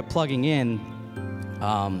prior to plugging in,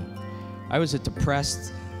 I was a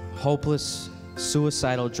depressed, hopeless,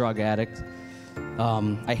 suicidal drug addict.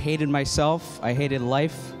 I hated myself, I hated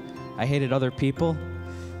life, I hated other people.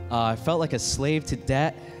 I felt like a slave to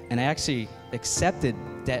debt, and I actually accepted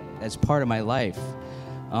debt as part of my life.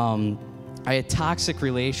 I had toxic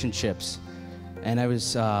relationships, and I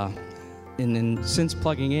was, and then since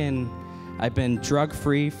plugging in, I've been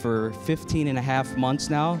drug-free for 15 and a half months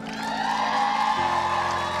now.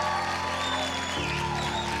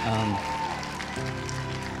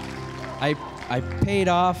 I paid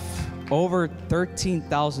off over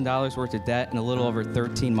 $13,000 worth of debt in a little over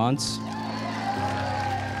 13 months.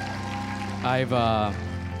 I've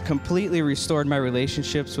completely restored my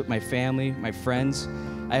relationships with my family, my friends.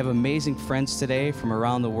 I have amazing friends today from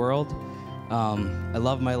around the world. I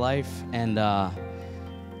love my life, and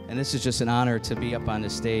this is just an honor to be up on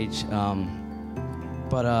this stage.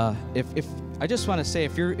 But if I just want to say,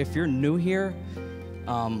 if you're new here,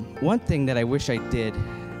 one thing that I wish I did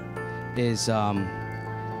is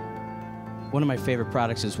one of my favorite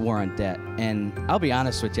products is War on Debt, and I'll be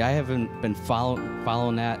honest with you, I haven't been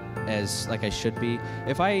following that as like I should be.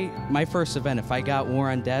 My first event, if I got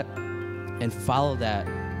War on Debt and followed that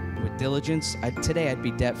with diligence, today I'd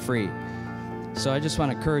be debt free. So I just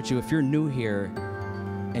want to encourage you, if you're new here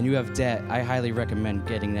and you have debt, I highly recommend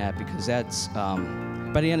getting that, because that's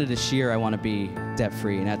by the end of this year I want to be debt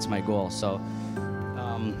free, and that's my goal. So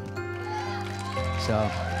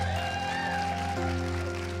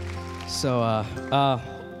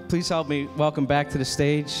please help me welcome back to the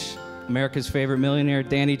stage America's favorite millionaire,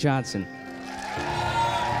 Dani Johnson.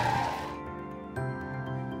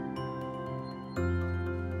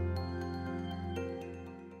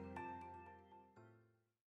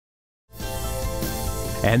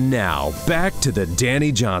 And now, back to the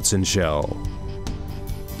Dani Johnson Show.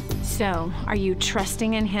 So, are you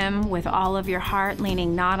trusting in Him with all of your heart,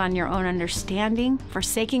 leaning not on your own understanding,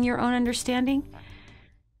 forsaking your own understanding,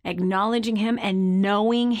 acknowledging Him and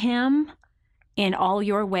knowing Him in all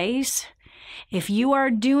your ways? If you are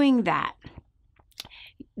doing that,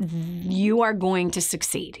 you are going to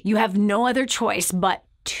succeed. You have no other choice but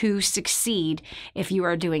to succeed if you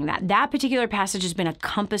are doing that. That particular passage has been a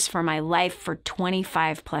compass for my life for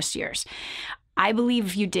 25 plus years. I believe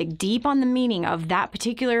if you dig deep on the meaning of that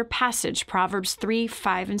particular passage, Proverbs 3,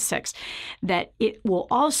 5, and 6, that it will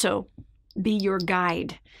also be your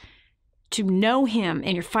guide to know Him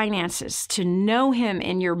in your finances, to know Him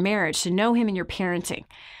in your marriage, to know Him in your parenting,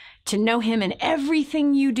 to know Him in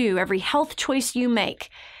everything you do, every health choice you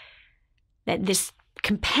make, that this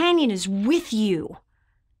companion is with you,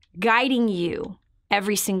 guiding you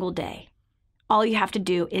every single day. All you have to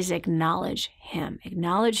do is acknowledge Him,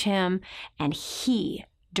 and He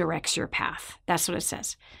directs your path. That's what it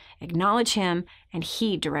says. Acknowledge Him, and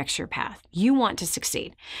He directs your path. You want to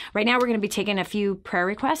succeed. Right now, we're going to be taking a few prayer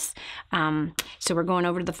requests. So we're going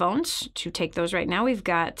over to the phones to take those right now. We've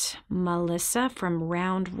got Melissa from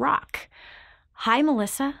Round Rock. Hi,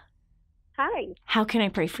 Melissa. Hi. How can I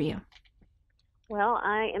pray for you? Well,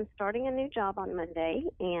 I am starting a new job on Monday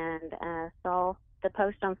and saw the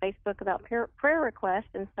post on Facebook about prayer requests,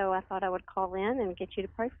 and so I thought I would call in and get you to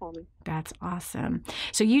pray for me. That's awesome.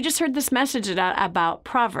 So you just heard this message about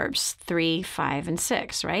Proverbs 3, 5, and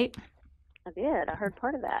 6, right? I did. I heard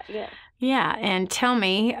part of that, yes. Yeah, and tell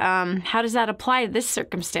me, how does that apply to this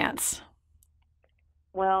circumstance?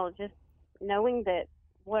 Well, just knowing that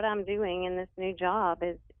what I'm doing in this new job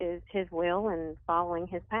is His will and following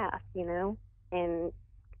His path, you know, and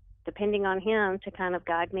depending on Him to kind of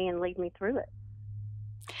guide me and lead me through it.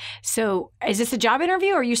 So is this a job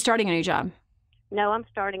interview or are you starting a new job? No, I'm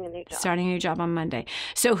starting a new job. Starting a new job on Monday.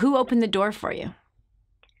 So who opened the door for you?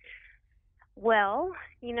 Well,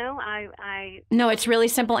 you know, I... No, it's really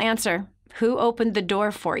simple answer. Who opened the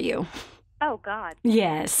door for you? Oh, God.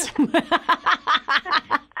 Yes.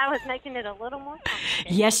 I was making it a little more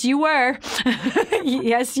complicated. Yes, you were.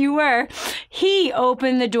 Yes, you were. He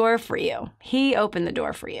opened the door for you. He opened the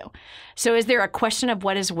door for you. So is there a question of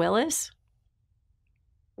what His will is?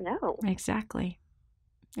 No. Exactly.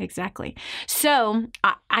 Exactly. So,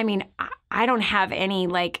 I mean, I don't have any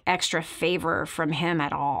like extra favor from Him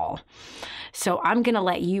at all. So I'm going to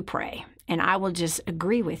let you pray and I will just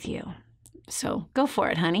agree with you. So go for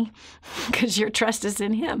it, honey, because your trust is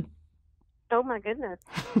in Him. Oh, my goodness.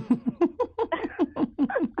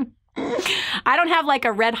 I don't have like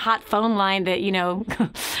a red hot phone line that, you know,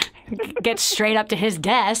 gets straight up to His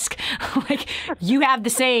desk. Like you have the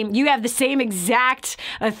same exact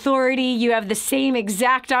authority. You have the same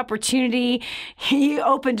exact opportunity. He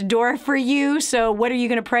opened a door for you. So what are you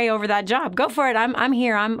going to pray over that job? Go for it. I'm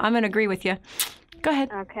here. I'm going to agree with you. Go ahead.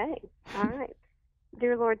 Okay. All right.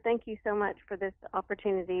 Dear Lord, thank you so much for this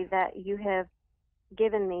opportunity that you have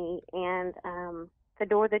given me and the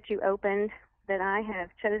door that you opened, that I have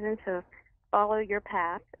chosen to follow your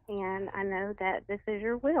path, and I know that this is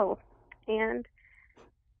your will. And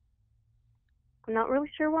I'm not really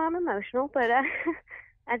sure why I'm emotional, but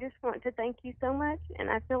I just want to thank you so much, and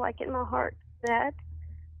I feel like in my heart that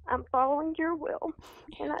I'm following your will,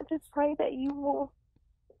 and I just pray that you will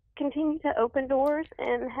continue to open doors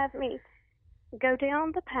and have me go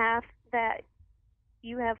down the path that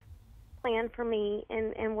you have planned for me,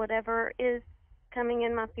 and whatever is coming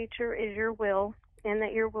in my future is your will, and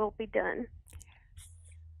that your will be done.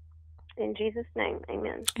 In Jesus' name,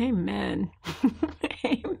 amen. Amen.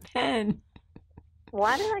 Amen.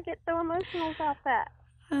 Why did I get so emotional about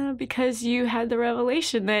that? Because you had the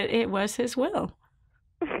revelation that it was His will.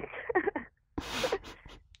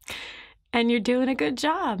 And you're doing a good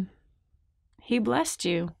job. He blessed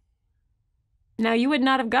you. Now, you would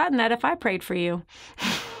not have gotten that if I prayed for you.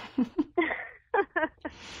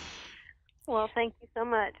 Well, thank you so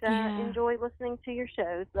much. I enjoy listening to your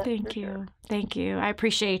shows. Thank you. Sure. Thank you. I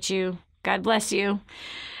appreciate you. God bless you.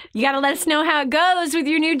 You got to let us know how it goes with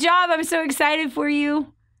your new job. I'm so excited for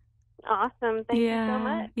you. Awesome. Thank you so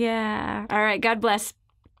much. Yeah. All right. God bless.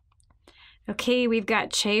 Okay. We've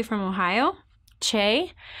got Che from Ohio.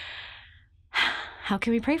 Che, how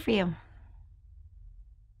can we pray for you?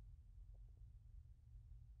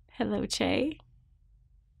 Hello, Che.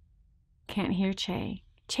 Can't hear Che.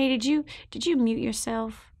 Che, did you mute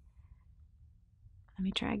yourself? Let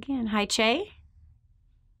me try again. Hi, Che.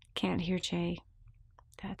 Can't hear Che.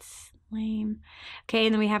 That's lame. Okay,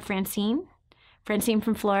 and then we have Francine. Francine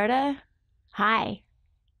from Florida. Hi.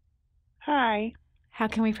 Hi. How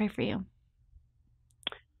can we pray for you?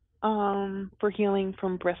 For healing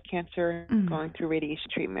from breast cancer, going through radiation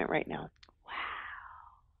treatment right now. Wow.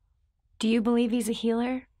 Do you believe He's a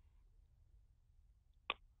healer?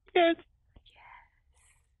 Yes.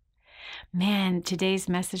 Man, today's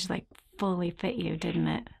message like fully fit you, didn't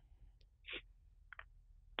it?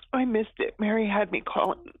 I missed it. Mary had me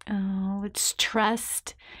calling. Oh, it's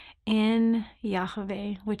trust in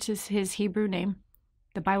Yahweh, which is His Hebrew name.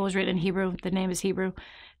 The Bible is written in Hebrew. The name is Hebrew.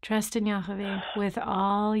 Trust in Yahweh with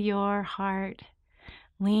all your heart.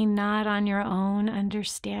 Lean not on your own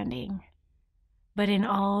understanding, but in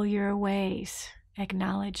all your ways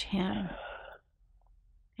acknowledge Him,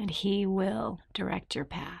 and He will direct your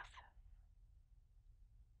path.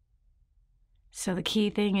 So the key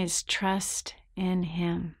thing is trust in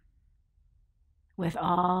Him with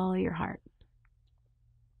all your heart.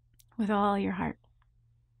 With all your heart.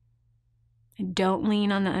 And don't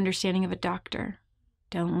lean on the understanding of a doctor.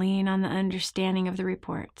 Don't lean on the understanding of the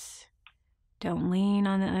reports. Don't lean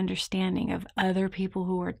on the understanding of other people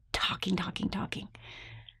who are talking.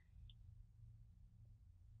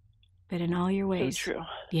 But in all your ways. So true.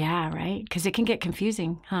 Yeah, right? Because it can get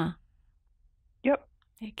confusing, huh? Yep.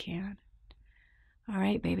 It can. All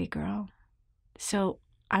right, baby girl. So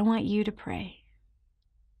I want you to pray.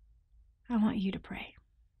 I want you to pray.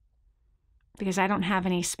 Because I don't have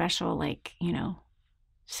any special,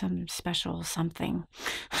 some special something.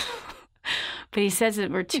 But he says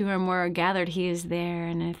that where two or more are gathered, he is there.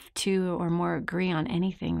 And if two or more agree on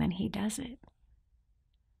anything, then he does it.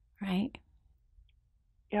 Right?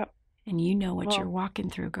 Yep. And you know what you're walking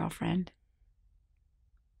through, girlfriend.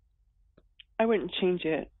 I wouldn't change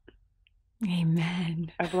it.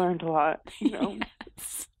 Amen. I've learned a lot, you know.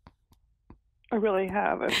 Yes. I really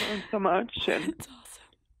have. I've learned so much. And it's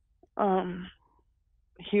awesome.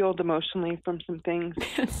 Healed emotionally from some things,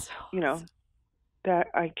 you know, that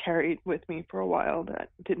I carried with me for a while that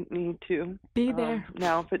didn't need to be there.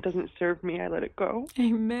 Now, if it doesn't serve me, I let it go.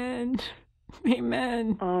 Amen.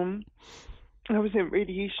 Amen. I was in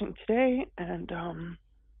radiation today, and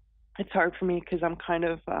it's hard for me because I'm kind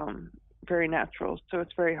of very natural, so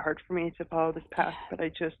it's very hard for me to follow this path. But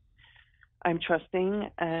I'm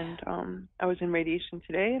trusting, and I was in radiation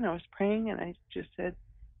today, and I was praying, and I just said,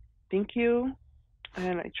 "Thank you."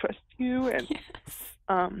 And I trust you. And yes.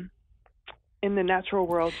 In the natural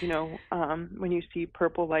world, you know, when you see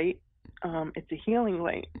purple light, it's a healing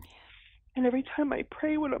light. And every time I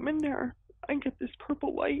pray when I'm in there, I get this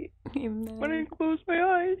purple light. Amen. When I close my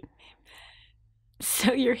eyes. Amen.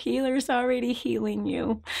 So your healer's already healing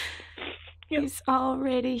you. Yep. He's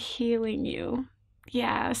already healing you.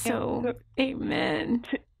 Yeah, so amen.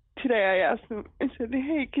 Today I asked him, I said,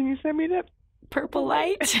 "Hey, can you send me that purple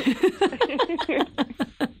light?"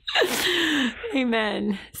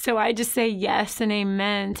 Amen. So I just say yes and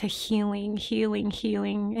amen to healing, healing,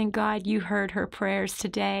 healing. And God, you heard her prayers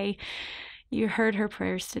today. You heard her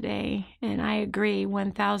prayers today. And I agree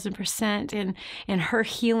 1,000% in her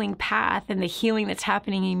healing path and the healing that's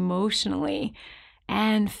happening emotionally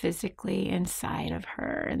and physically inside of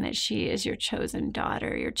her, and that she is your chosen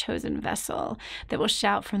daughter, your chosen vessel that will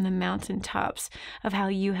shout from the mountaintops of how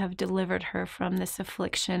you have delivered her from this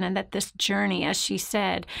affliction, and that this journey, as she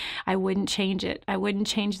said, I wouldn't change it. I wouldn't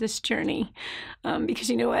change this journey because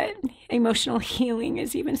you know what? Emotional healing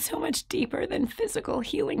is even so much deeper than physical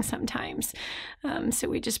healing sometimes. So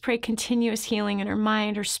we just pray continuous healing in her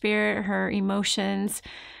mind, her spirit, her emotions,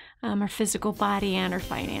 her physical body, and her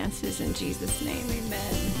finances, in Jesus' name,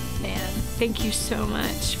 amen. Man, thank you so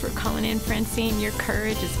much for calling in, Francine. Your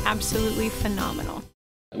courage is absolutely phenomenal.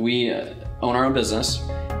 We own our own business,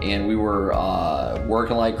 and we were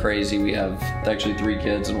working like crazy. We have actually 3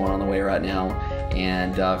 kids and 1 on the way right now.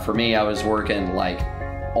 And for me, I was working like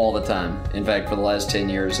all the time. In fact, for the last 10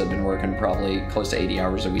 years, I've been working probably close to 80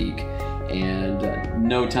 hours a week, and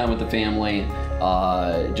no time with the family.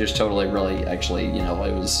 Just totally, really, actually, you know,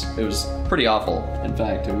 it was pretty awful. In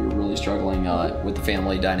fact, we were really struggling with the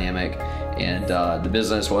family dynamic, and the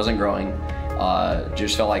business wasn't growing.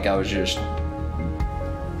 Just felt like it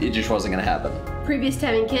just wasn't going to happen. Previous to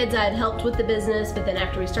having kids, I had helped with the business, but then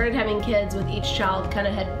after we started having kids with each child, kind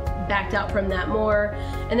of had backed out from that more,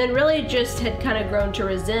 and then really just had kind of grown to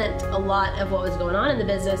resent a lot of what was going on in the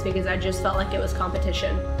business because I just felt like it was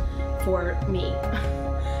competition for me.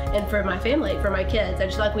 And for my family, for my kids. I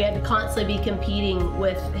just felt like we had to constantly be competing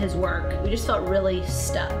with his work. We just felt really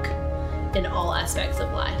stuck in all aspects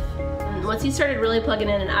of life. And once he started really plugging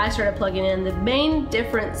in and I started plugging in, the main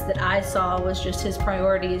difference that I saw was just his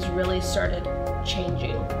priorities really started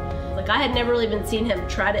changing. Like, I had never really even seen him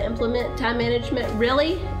try to implement time management,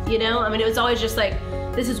 really, you know? I mean, it was always just like,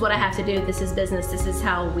 this is what I have to do, this is business, this is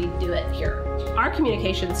how we do it here. Our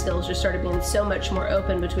communication skills just started being so much more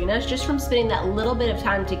open between us just from spending that little bit of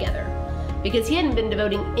time together. Because he hadn't been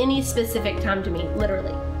devoting any specific time to me,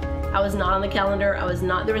 literally. I was not on the calendar, I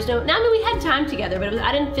mean, we had time together, but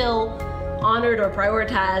I didn't feel honored or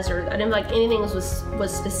prioritized, or I didn't feel like anything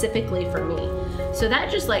was specifically for me. So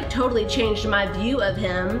that just like totally changed my view of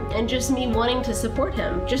him and just me wanting to support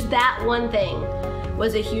him. Just that one thing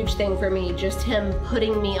was a huge thing for me, just him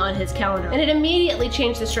putting me on his calendar. And it immediately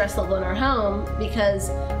changed the stress level in our home because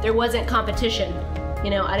there wasn't competition. You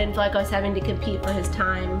know, I didn't feel like I was having to compete for his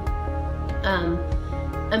time.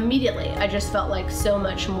 Immediately, I just felt like so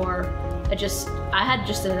much more, I had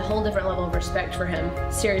just a whole different level of respect for him.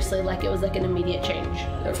 Seriously, like it was like an immediate change.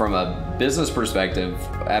 From a business perspective,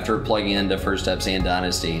 after plugging into First Steps and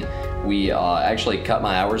Dynasty, we actually cut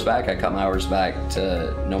my hours back. I cut my hours back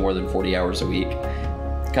to no more than 40 hours a week.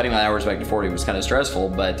 Cutting my hours back to 40 was kind of stressful,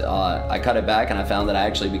 but I cut it back and I found that I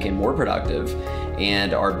actually became more productive.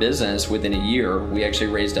 And our business, within a year, we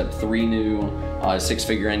actually raised up 3 new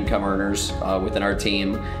 6-figure income earners within our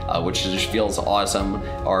team, which just feels awesome.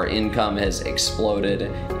 Our income has exploded,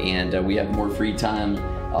 and we have more free time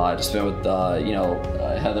to spend with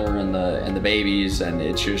Heather and the babies, and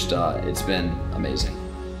it's just it's been amazing.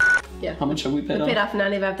 Yeah. How much have we paid off? We paid off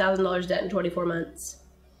 $95,000 debt in 24 months.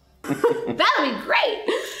 That'll be great.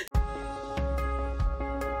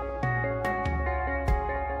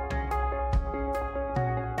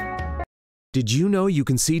 Did you know you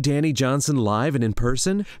can see Dani Johnson live and in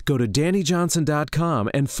person? Go to DaniJohnson.com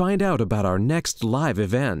and find out about our next live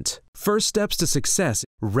event. First Steps to Success.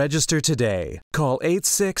 Register today. Call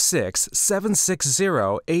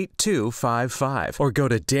 866-760-8255 or go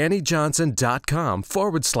to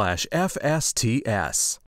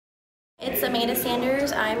DaniJohnson.com/FSTS. It's Amanda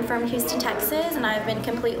Sanders. I'm from Houston, Texas, and I've been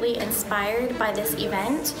completely inspired by this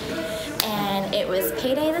event. And it was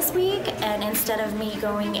payday this week, and instead of me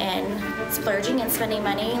going and splurging and spending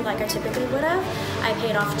money like I typically would have, I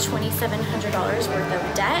paid off $2,700 worth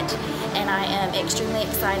of debt, and I am extremely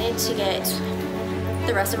excited to get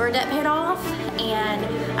the rest of our debt paid off. And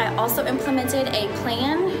I also implemented a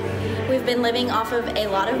plan. We've been living off of a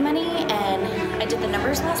lot of money, and I did the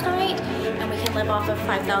numbers last night, and we can live off of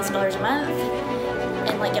 $5,000 a month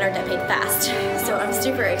and like get our debt paid fast. So I'm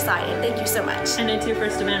super excited. Thank you so much. And it's your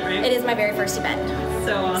first event, right? It is my very first event.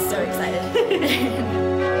 So awesome. So excited.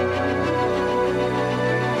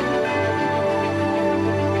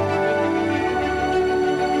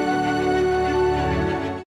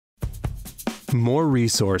 More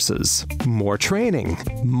resources, more training,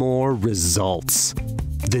 more results.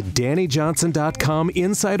 The DaniJohnson.com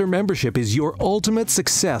Insider Membership is your ultimate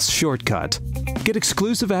success shortcut. Get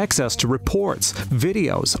exclusive access to reports,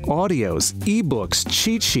 videos, audios, ebooks,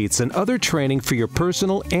 cheat sheets, and other training for your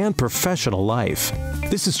personal and professional life.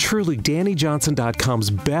 This is truly DaniJohnson.com's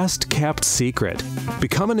best kept secret.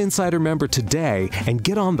 Become an Insider member today and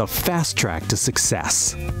get on the fast track to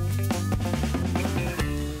success.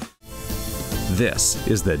 This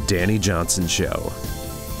is the Dani Johnson Show.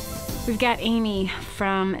 We've got Amy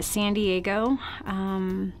from San Diego.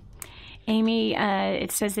 Amy,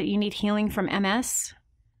 it says that you need healing from MS.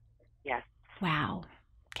 Yes. Wow.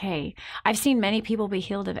 Okay. I've seen many people be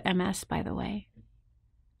healed of MS, by the way.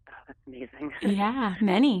 Oh, that's amazing. Yeah,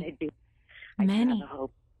 many. I do. I do have a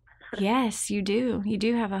hope. Yes, you do. You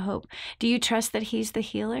do have a hope. Do you trust that he's the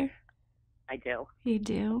healer? I do. You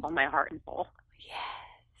do? All my heart and soul. Yes.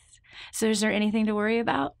 So is there anything to worry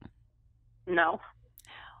about? No.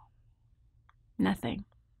 Nothing.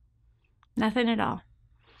 Nothing at all.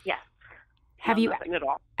 Yes. Nothing at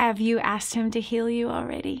all. Have you asked him to heal you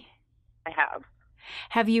already? I have.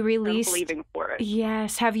 Have you released? I'm believing for it.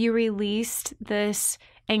 Yes. Have you released this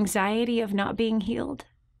anxiety of not being healed?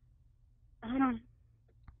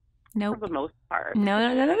 Nope. For the most part. No.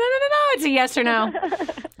 It's a yes or no.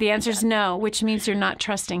 The answer is no, which means you're not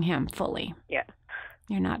trusting him fully. Yeah.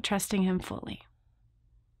 You're not trusting him fully.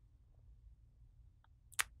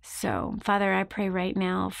 So, Father, I pray right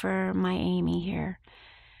now for my Amy here.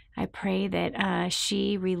 I pray that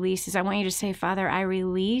she releases. I want you to say, Father, I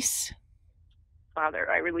release. Father,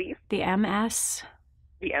 I release. The MS.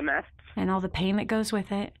 The MS. And all the pain that goes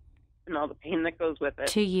with it. And all the pain that goes with it.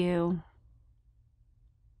 To you.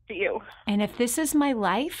 To you. And if this is my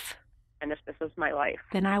life. And if this is my life.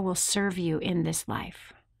 Then I will serve you in this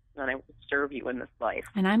life. Then I will serve you in this life.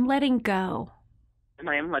 And I'm letting go. And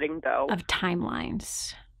I am letting go. Of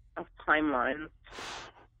timelines. Of timelines.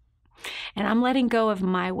 And I'm letting go of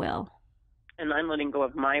my will. And I'm letting go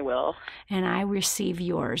of my will. And I receive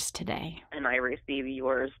yours today. And I receive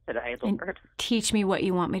yours today, Lord. And teach me what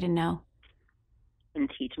you want me to know.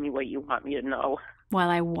 And teach me what you want me to know. While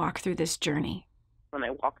I walk through this journey. When I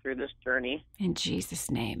walk through this journey. In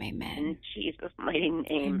Jesus' name, amen. In Jesus' mighty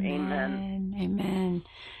name, amen. Amen.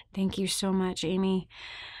 Thank you so much, Amy.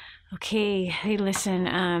 Okay, hey, listen,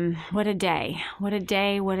 what a day, what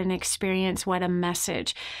an experience, what a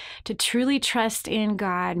message. To truly trust in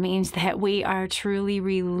God means that we are truly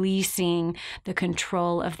releasing the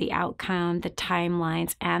control of the outcome, the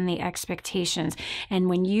timelines, and the expectations. And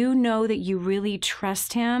when you know that you really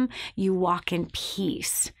trust him, you walk in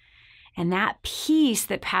peace. And that peace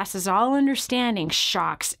that passes all understanding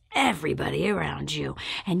shocks everybody around you.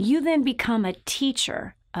 And you then become a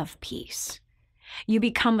teacher of peace. You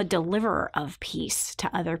become a deliverer of peace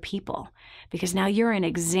to other people because now you're an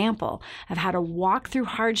example of how to walk through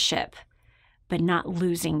hardship, but not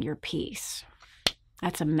losing your peace.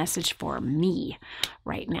 That's a message for me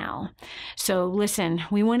right now. So listen,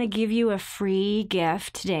 we want to give you a free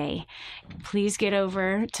gift today. Please get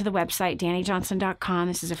over to the website, DaniJohnson.com.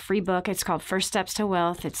 This is a free book. It's called First Steps to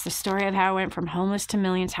Wealth. It's the story of how I went from homeless to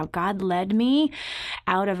millions, how God led me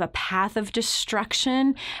out of a path of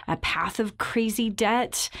destruction, a path of crazy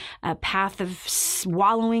debt, a path of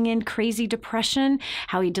wallowing in crazy depression.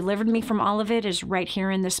 How he delivered me from all of it is right here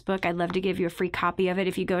in this book. I'd love to give you a free copy of it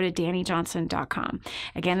if you go to DaniJohnson.com.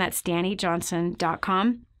 Again, that's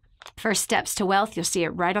DaniJohnson.com. First Steps to Wealth. You'll see it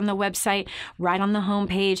right on the website, right on the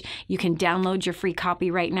homepage. You can download your free copy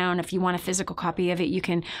right now. And if you want a physical copy of it, you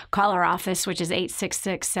can call our office, which is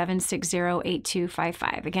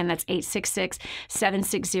 866-760-8255. Again, that's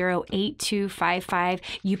 866-760-8255.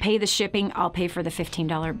 You pay the shipping, I'll pay for the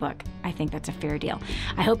 $15 book. I think that's a fair deal.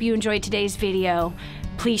 I hope you enjoyed today's video.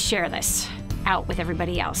 Please share this out with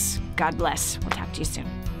everybody else. God bless. We'll talk to you soon.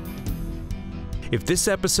 If this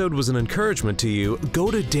episode was an encouragement to you,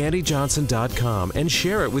 go to DaniJohnson.com and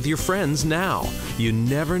share it with your friends now. You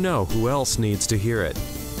never know who else needs to hear it.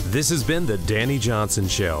 This has been The Dani Johnson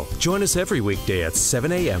Show. Join us every weekday at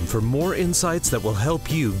 7 a.m. for more insights that will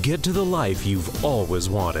help you get to the life you've always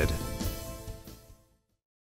wanted.